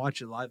 because I didn't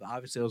watch it live.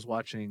 Obviously, I was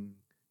watching,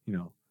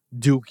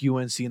 Duke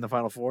UNC in the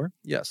Final Four,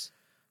 Yes.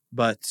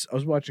 but I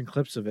was watching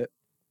clips of it.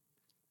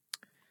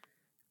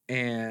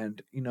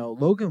 And,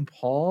 Logan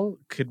Paul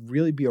could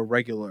really be a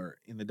regular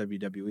in the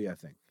WWE, I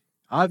think.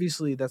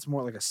 Obviously, that's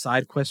more like a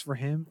side quest for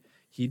him.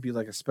 He'd be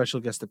like a special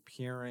guest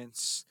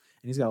appearance,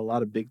 and he's got a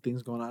lot of big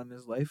things going on in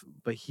his life,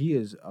 but he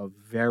is a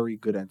very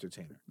good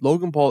entertainer.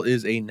 Logan Paul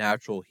is a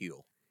natural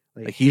heel.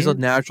 Like he's a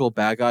him- natural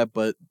bad guy,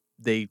 but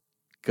they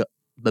got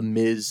the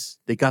Miz.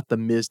 They got the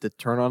Miz to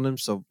turn on him.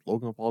 So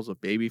Logan Paul's a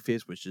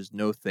babyface, which is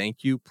no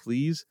thank you,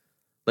 please.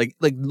 Like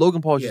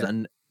Logan Paul is just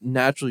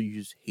naturally, you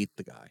just hate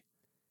the guy.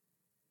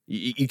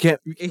 You can't.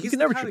 You He's can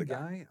never the kind treat of the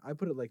guy. guy. I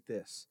put it like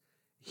this: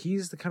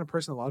 he's the kind of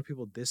person a lot of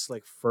people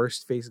dislike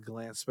first face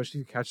glance, especially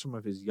if you catch some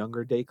of his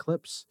younger day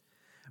clips.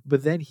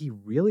 But then he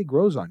really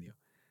grows on you.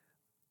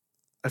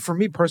 For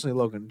me personally,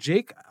 Logan,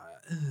 Jake,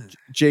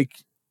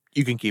 Jake,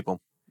 you can keep him.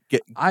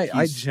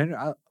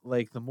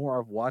 like the more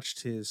I've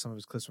watched some of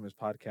his clips from his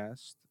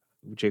podcast.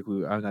 Jake,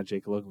 not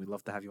Jake Logan. We'd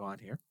love to have you on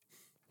here.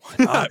 Why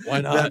not? Why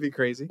not? That'd be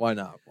crazy. Why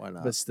not? Why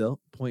not? But still,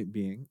 point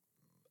being,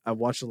 I've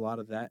watched a lot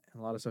of that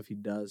and a lot of stuff he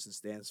does and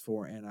stands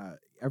for. And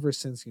ever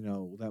since, that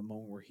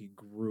moment where he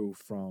grew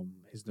from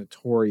his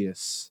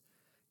notorious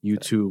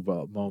YouTube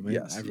moment,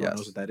 Yes, everyone yes.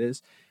 knows what that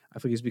is. I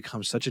think he's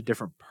become such a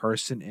different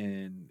person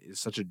and is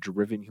such a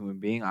driven human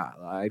being.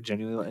 I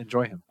genuinely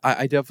enjoy him.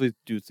 I definitely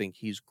do think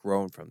he's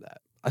grown from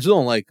that. I still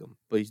don't like him,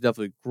 but he's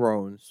definitely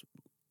grown.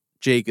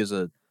 Jake is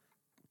a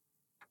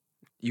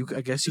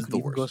I guess you Is could the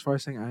even go worst. as far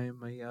as saying I am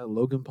a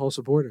Logan Paul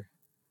supporter.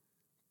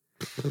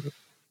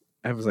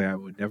 I was like, I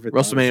would never.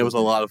 WrestleMania was a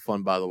lot of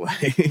fun, by the way.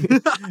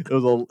 it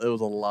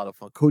was a lot of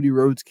fun. Cody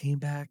Rhodes came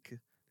back.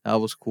 That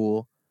was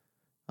cool.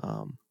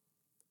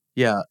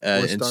 Yeah. Or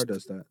and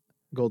Stardust. That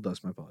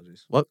Gold-Dust. My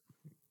apologies. What?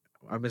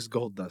 I missed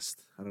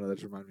Gold-Dust. I don't know. That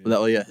just reminded me.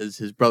 Well, yeah,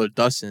 his brother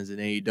Dustin is in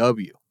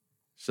AEW.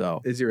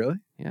 So Is he really?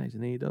 yeah, he's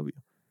in AEW. He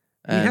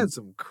And, had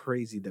some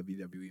crazy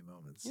WWE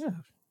moments. yeah,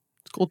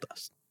 it's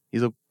Gold-Dust.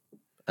 He's a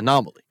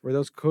anomaly. Were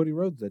those Cody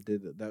Rhodes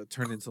that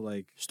turned into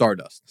like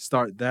Stardust.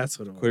 That's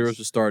what it was. Cody Rhodes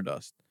was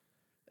Stardust.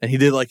 And he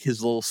did like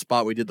his little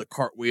spot where he did the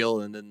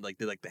cartwheel and then like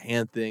did like the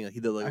hand thing. Like, he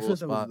did like a I little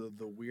feel that spot. was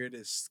the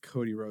weirdest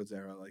Cody Rhodes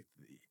era. Like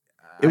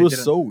It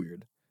was so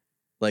weird.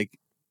 Like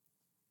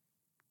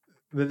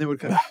Then they would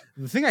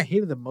the thing I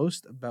hated the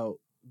most about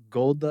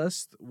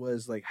Goldust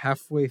was like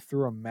halfway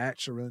through a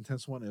match, a really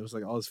intense one. It was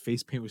like all his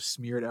face paint was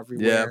smeared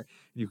everywhere. Yeah. And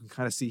you can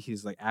kind of see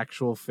his like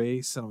actual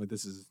face. And I'm like,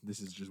 this is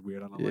just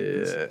weird. I don't like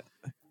this.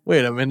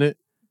 Wait a minute.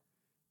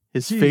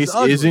 His He's face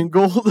ugly. isn't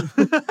gold.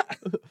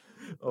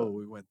 Oh,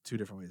 we went 2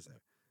 different ways there.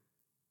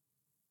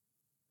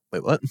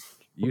 Wait, what?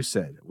 You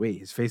said, wait,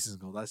 his face is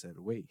gold. I said,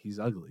 wait, he's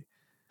ugly.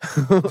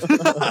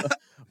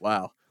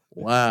 Wow.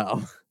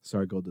 Wow.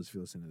 Sorry, Goldust, if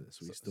you listen to this.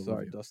 We still Sorry,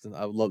 love you. Dustin.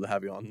 I would love to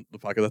have you on the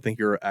podcast. I think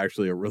you're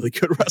actually a really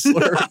good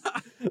wrestler.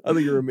 I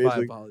think you're My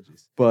amazing.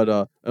 apologies. But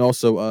and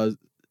also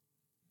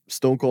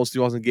Stone Cold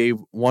Steve Austin gave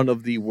one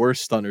of the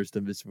worst stunners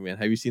to Vince McMahon.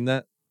 Have you seen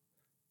that?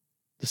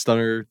 The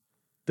stunner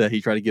that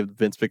he tried to give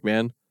Vince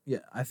McMahon? Yeah,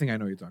 I think I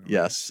know what you're talking about.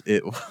 Yes,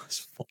 it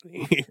was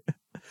funny.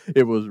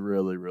 It was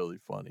really, really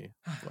funny.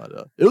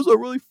 But it was a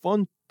really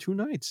fun 2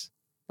 nights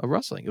of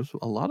wrestling. It was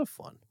a lot of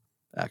fun,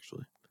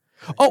 actually.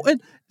 Oh,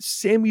 and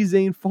Sami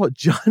Zayn fought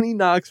Johnny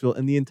Knoxville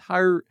and the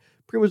entire,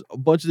 pretty much a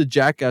bunch of the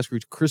Jackass crew.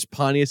 Chris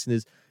Pontius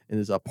in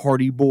his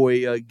party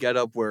boy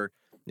getup, where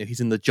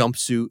he's in the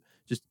jumpsuit,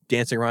 just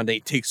dancing around. And he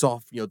takes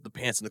off the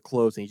pants and the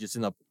clothes, and he's just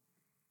in a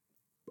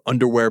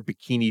underwear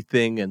bikini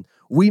thing. And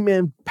Wee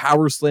Man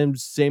power slammed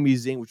Sami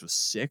Zayn, which was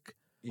sick.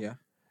 Yeah.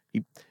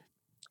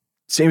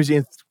 Sami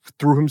Zayn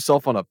threw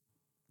himself on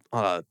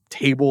a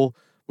table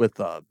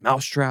with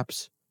mouse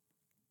traps.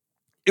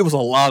 It was a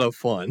lot of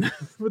fun.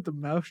 With the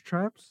mouse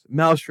traps?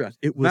 Mouse traps.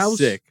 It was Mouse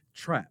sick.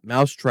 Trap.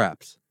 Mouse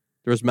traps.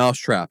 There was mouse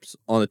traps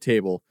on the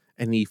table,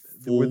 and he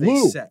flew. Were they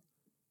set?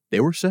 They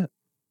were set.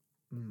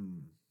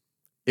 Mm.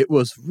 It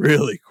was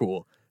really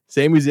cool.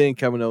 Sami Zayn and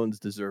Kevin Owens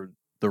deserved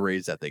the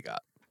raise that they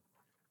got.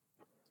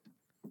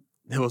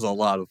 It was a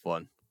lot of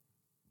fun.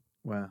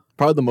 Wow.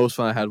 Probably the most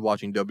fun I had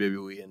watching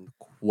WWE in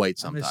quite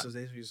I some miss time. those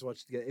days when we just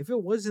watched together. If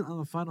it wasn't on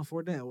the Final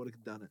Four day, I would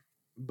have done it.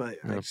 But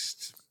I Yeah.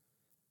 just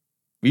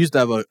We used to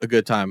have a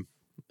good time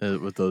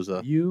with those.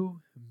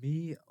 You,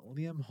 me,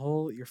 Liam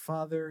Hull, your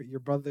father, your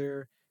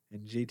brother,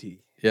 and JT.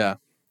 Yeah,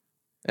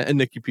 and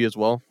Nicky P as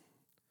well.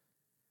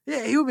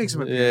 Yeah, he would make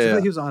some appearances. I feel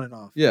like he was on and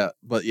off. Yeah,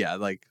 but yeah,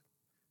 like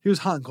He was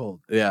hot and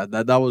cold. yeah,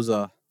 that was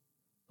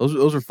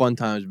those were fun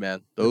times,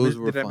 man. Those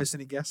were Did fun. I miss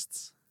any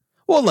guests?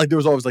 Well, like there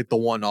was always like the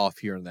one off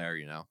here and there,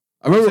 you know.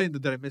 I I'm remember. saying,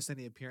 did I miss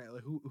any appearance?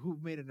 Like, who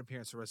made an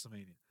appearance at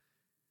WrestleMania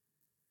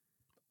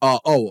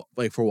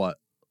Like for what?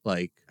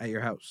 Like at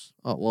your house?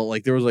 oh well,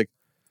 like there was like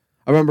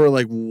I remember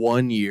like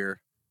one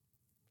year,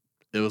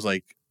 it was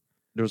like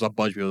there was a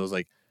bunch of people. It was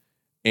like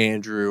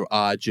Andrew,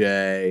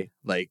 Ajay,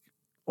 like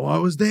Oh, I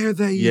was there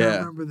that year. Yeah. I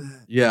remember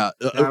that. yeah,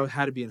 I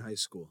had to be in high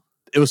school.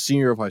 it was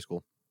senior year of high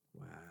school.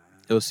 Wow.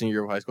 It was senior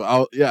year of high school.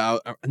 I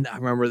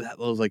remember that. It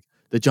was like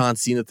the John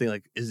Cena thing.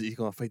 Like, is he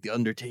going to fight the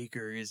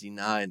Undertaker? Or is he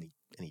not? And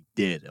he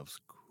did. It was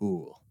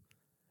cool.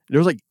 There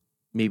was like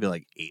maybe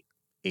like eight,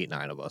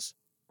 9 of us.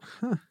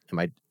 Huh. In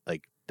my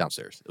like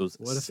downstairs. It was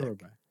What a sick.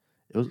 throwback.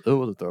 It was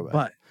a throwback.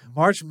 But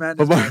March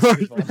Madness. But March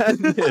basketball.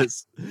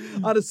 Madness.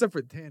 On a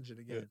separate tangent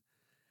again.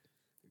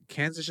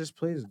 Kansas just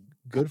plays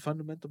good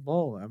fundamental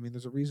ball. I mean,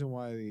 there's a reason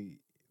why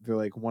they're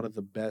like one of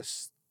the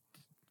best.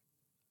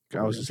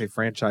 I was going to say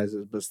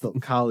franchises, but still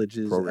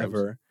colleges Programs.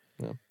 ever.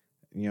 Yeah.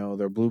 You know,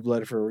 they're blue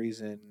blood for a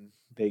reason.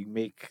 They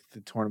make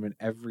the tournament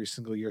every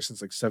single year since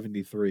like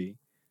 '73.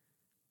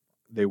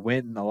 They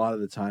win a lot of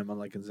the time,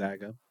 unlike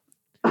Gonzaga.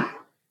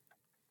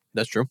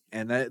 That's true.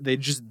 And they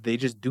just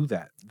do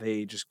that.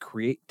 They just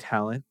create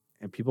talent,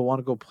 and people want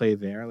to go play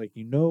there. Like,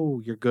 you know,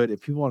 you're good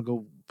if people want to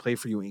go play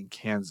for you in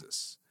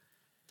Kansas.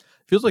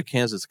 Feels like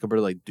Kansas compared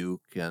to like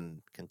Duke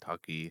and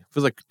Kentucky.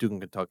 Feels like Duke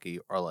and Kentucky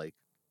are like.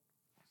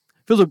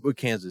 Feels like with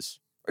Kansas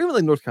or even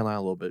like North Carolina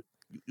a little bit.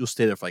 You'll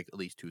stay there for like at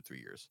least 2-3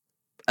 years,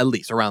 at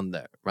least around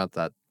that.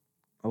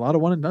 A lot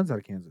of one and dones out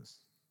of Kansas.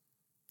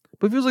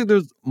 But it feels like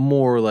there's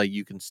more like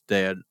you can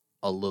stay at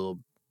a little,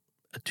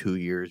 2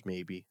 years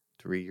maybe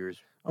 3 years.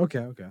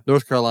 Okay.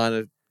 North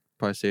Carolina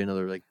probably stay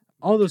another like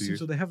All those 2 teams, years.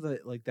 so they have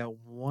that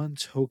one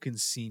token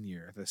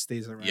senior that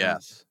stays around.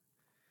 Yes.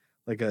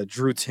 Like a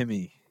Drew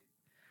Timme.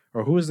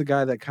 Or who was the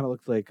guy that kind of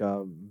looked like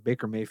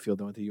Baker Mayfield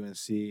that went to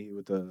UNC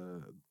with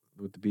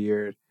the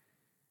beard?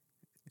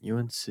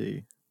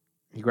 UNC.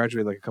 He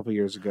graduated like a couple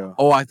years ago.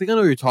 Oh, I think I know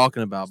what you're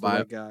talking about. So But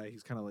that guy,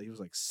 he's kind of like, he was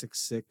like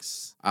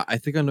 6'6". I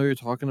think I know what you're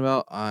talking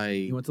about.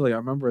 He went to like, I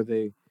remember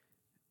it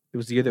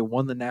was the year they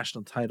won the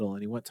national title,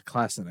 and he went to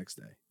class the next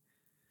day.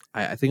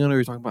 I think I know what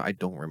you're talking about. I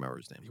don't remember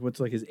his name. He went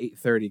to like his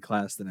 8:30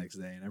 class the next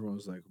day, and everyone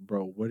was like,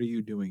 "Bro, what are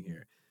you doing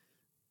here?"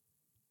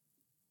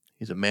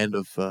 He's a man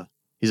of.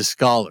 He's a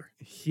scholar.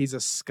 He's a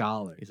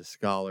scholar, He's a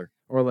scholar.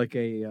 or like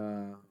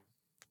a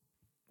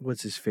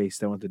what's his face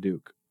that went to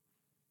Duke?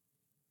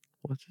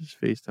 What's his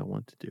face that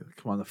went to do?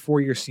 Come on, the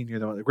 4-year senior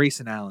that went,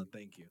 Grayson Allen.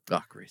 Thank you,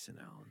 Oh, Grayson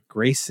Allen.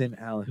 Grayson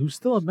Allen, who's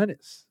still a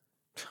menace.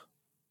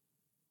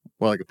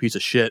 More like a piece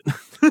of shit.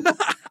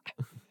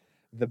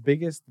 The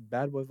biggest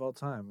bad boy of all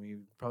time. We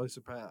probably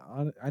surpassed.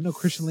 I know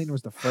Christian Laettner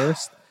was the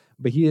first,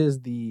 but he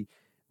is the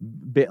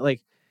bit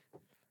like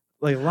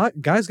a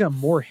lot. Guys got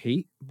more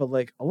hate, but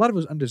like a lot of it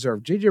was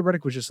undeserved. JJ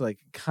Redick was just like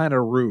kind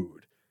of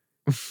rude,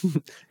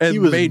 and He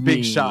was made big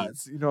mean.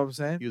 shots. You know what I'm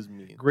saying? He was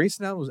mean.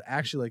 Grayson Allen was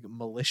actually like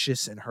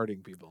malicious and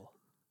hurting people.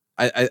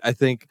 I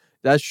think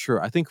that's true.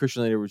 I think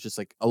Christian Laettner was just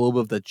like a little bit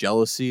of the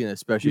jealousy, and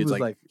especially it's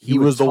like he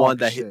would was the talk one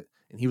that shit. hit,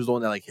 and he was the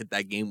one that like hit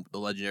that game, the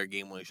legendary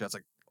game-winning shots.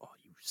 Like, oh,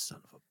 you son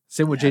of a.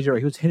 Same with JJ Redick.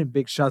 He was hitting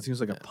big shots. He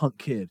was like a punk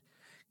kid.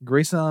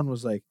 Grayson Allen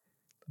was like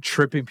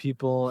tripping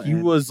people. He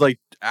and- was like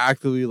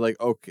actively like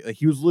okay, like,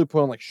 he was literally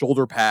putting on like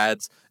shoulder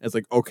pads. And it's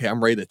like okay,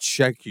 I'm ready to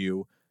check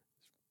you.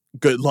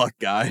 Good luck,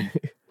 guy.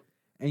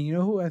 And you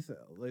know who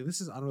like?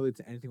 This is unrelated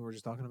to anything we were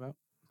just talking about.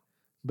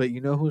 But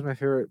you know who's my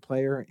favorite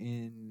player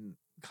in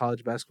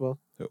college basketball?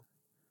 Who?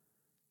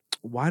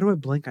 Why do I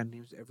blank on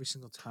names every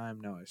single time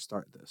now I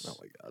start this? Oh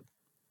my god.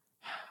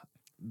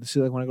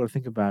 See, like when I go to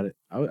think about it,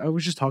 I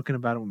was just talking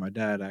about it with my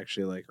dad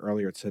actually, like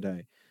earlier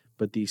today.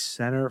 But the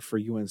center for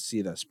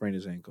UNC that sprained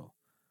his ankle,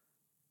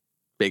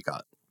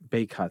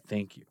 Baycott,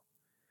 thank you.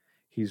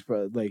 He's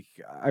like,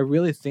 I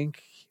really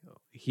think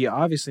he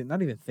obviously,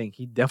 not even think,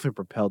 he definitely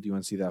propelled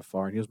UNC that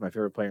far. And he was my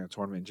favorite player in the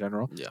tournament in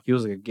general. Yeah. He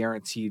was like a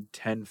guaranteed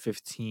 10,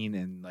 15,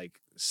 and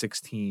like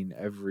 16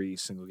 every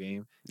single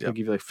game. He'll Yeah.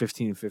 give you like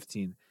 15 and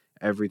 15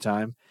 every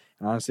time.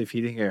 And honestly, if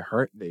he didn't get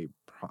hurt,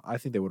 I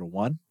think they would have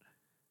won.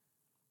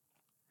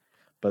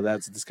 But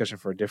that's a discussion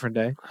for a different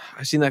day.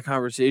 I've seen that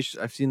conversation.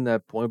 I've seen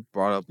that point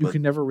brought up. You But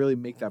can never really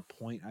make that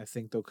point, I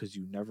think, though, because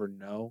you never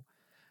know.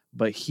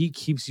 But he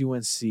keeps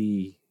UNC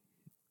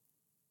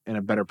in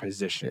a better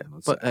position. yeah.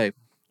 Let's But say. hey,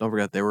 don't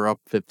forget they were up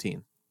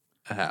 15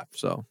 a half.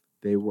 So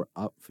They were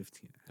up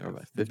 15. They were by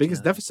The 15 biggest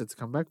and a half. deficit to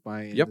come back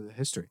by Yep. in the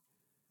history.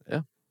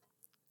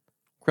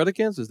 credit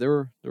Kansas. They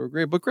were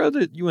great, but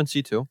credit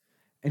UNC too.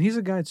 And he's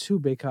a guy too,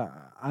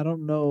 Baker. I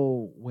don't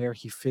know where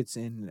he fits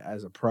in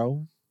as a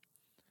pro.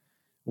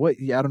 I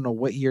don't know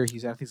what year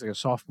he's at. I think he's like a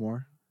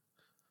sophomore.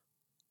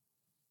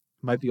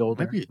 Might be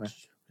older. Maybe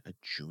a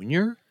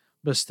junior.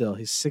 But still,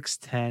 he's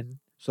 6'10",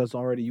 So that's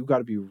already, you got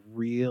to be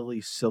really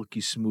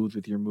silky smooth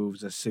with your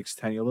moves at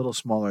 6'10". You're a little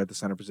smaller at the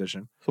center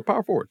position. So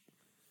power forward.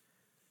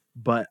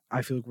 But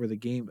I feel like where the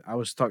game, I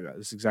was talking about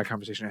this exact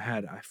conversation I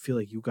had. I feel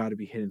like you got to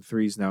be hitting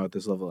threes now at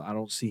this level. I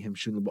don't see him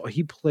shooting the ball.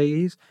 He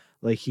plays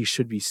like he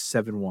should be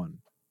 7'1",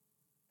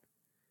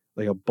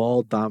 like a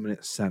ball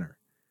dominant center.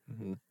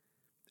 Mm-hmm.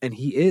 And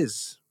he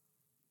is.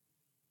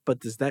 But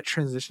does that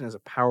transition as a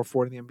power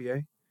forward in the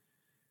NBA?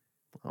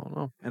 I don't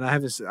know. And I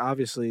haven't,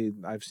 obviously,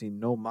 I've seen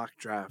no mock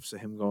drafts of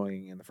him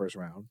going in the first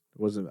round.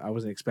 I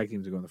wasn't expecting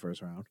him to go in the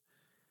first round.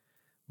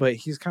 But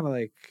he's kind of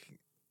like,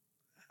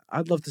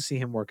 I'd love to see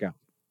him work out.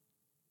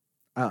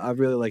 I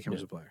really like him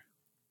as a player.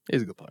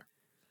 He's a good player.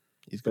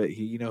 But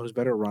he, who's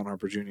better? Ron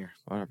Harper Jr.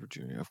 Ron Harper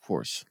Jr., of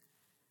course.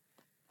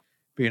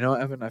 But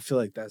Evan, I feel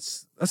like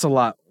that's a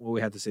lot what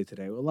we had to say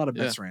today. A lot of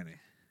bets ranting.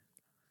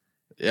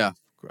 Yeah.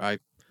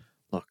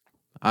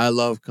 I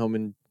love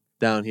coming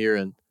down here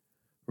and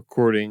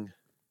recording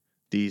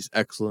these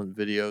excellent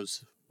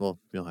videos. Well,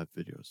 we don't have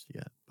videos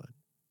yet, but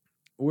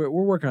we're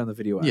working on the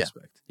video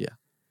aspect. Yeah.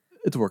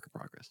 It's a work in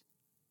progress.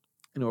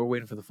 We're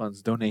waiting for the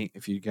funds. Donate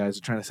if you guys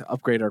are trying to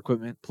upgrade our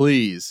equipment.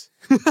 Please.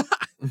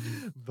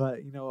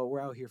 But you know what?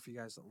 We're out here for you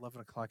guys at 11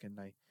 o'clock at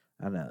night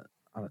on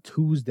a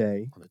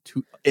Tuesday.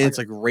 And it's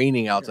like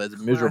raining outside.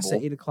 It's miserable.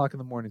 At 8 o'clock in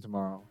the morning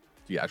tomorrow.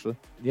 Do you actually?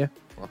 Yeah.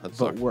 Well, that's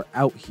But we're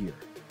out here.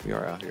 We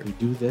are out here. We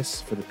do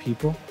this for the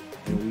people,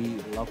 and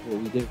we love what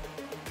we do.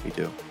 We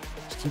do.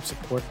 Just keep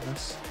supporting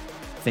us.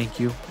 Thank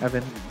you.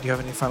 Evan, do you have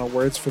any final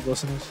words for the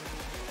listeners?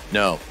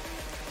 No.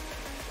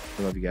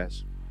 I love you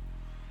guys.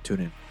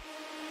 Tune in.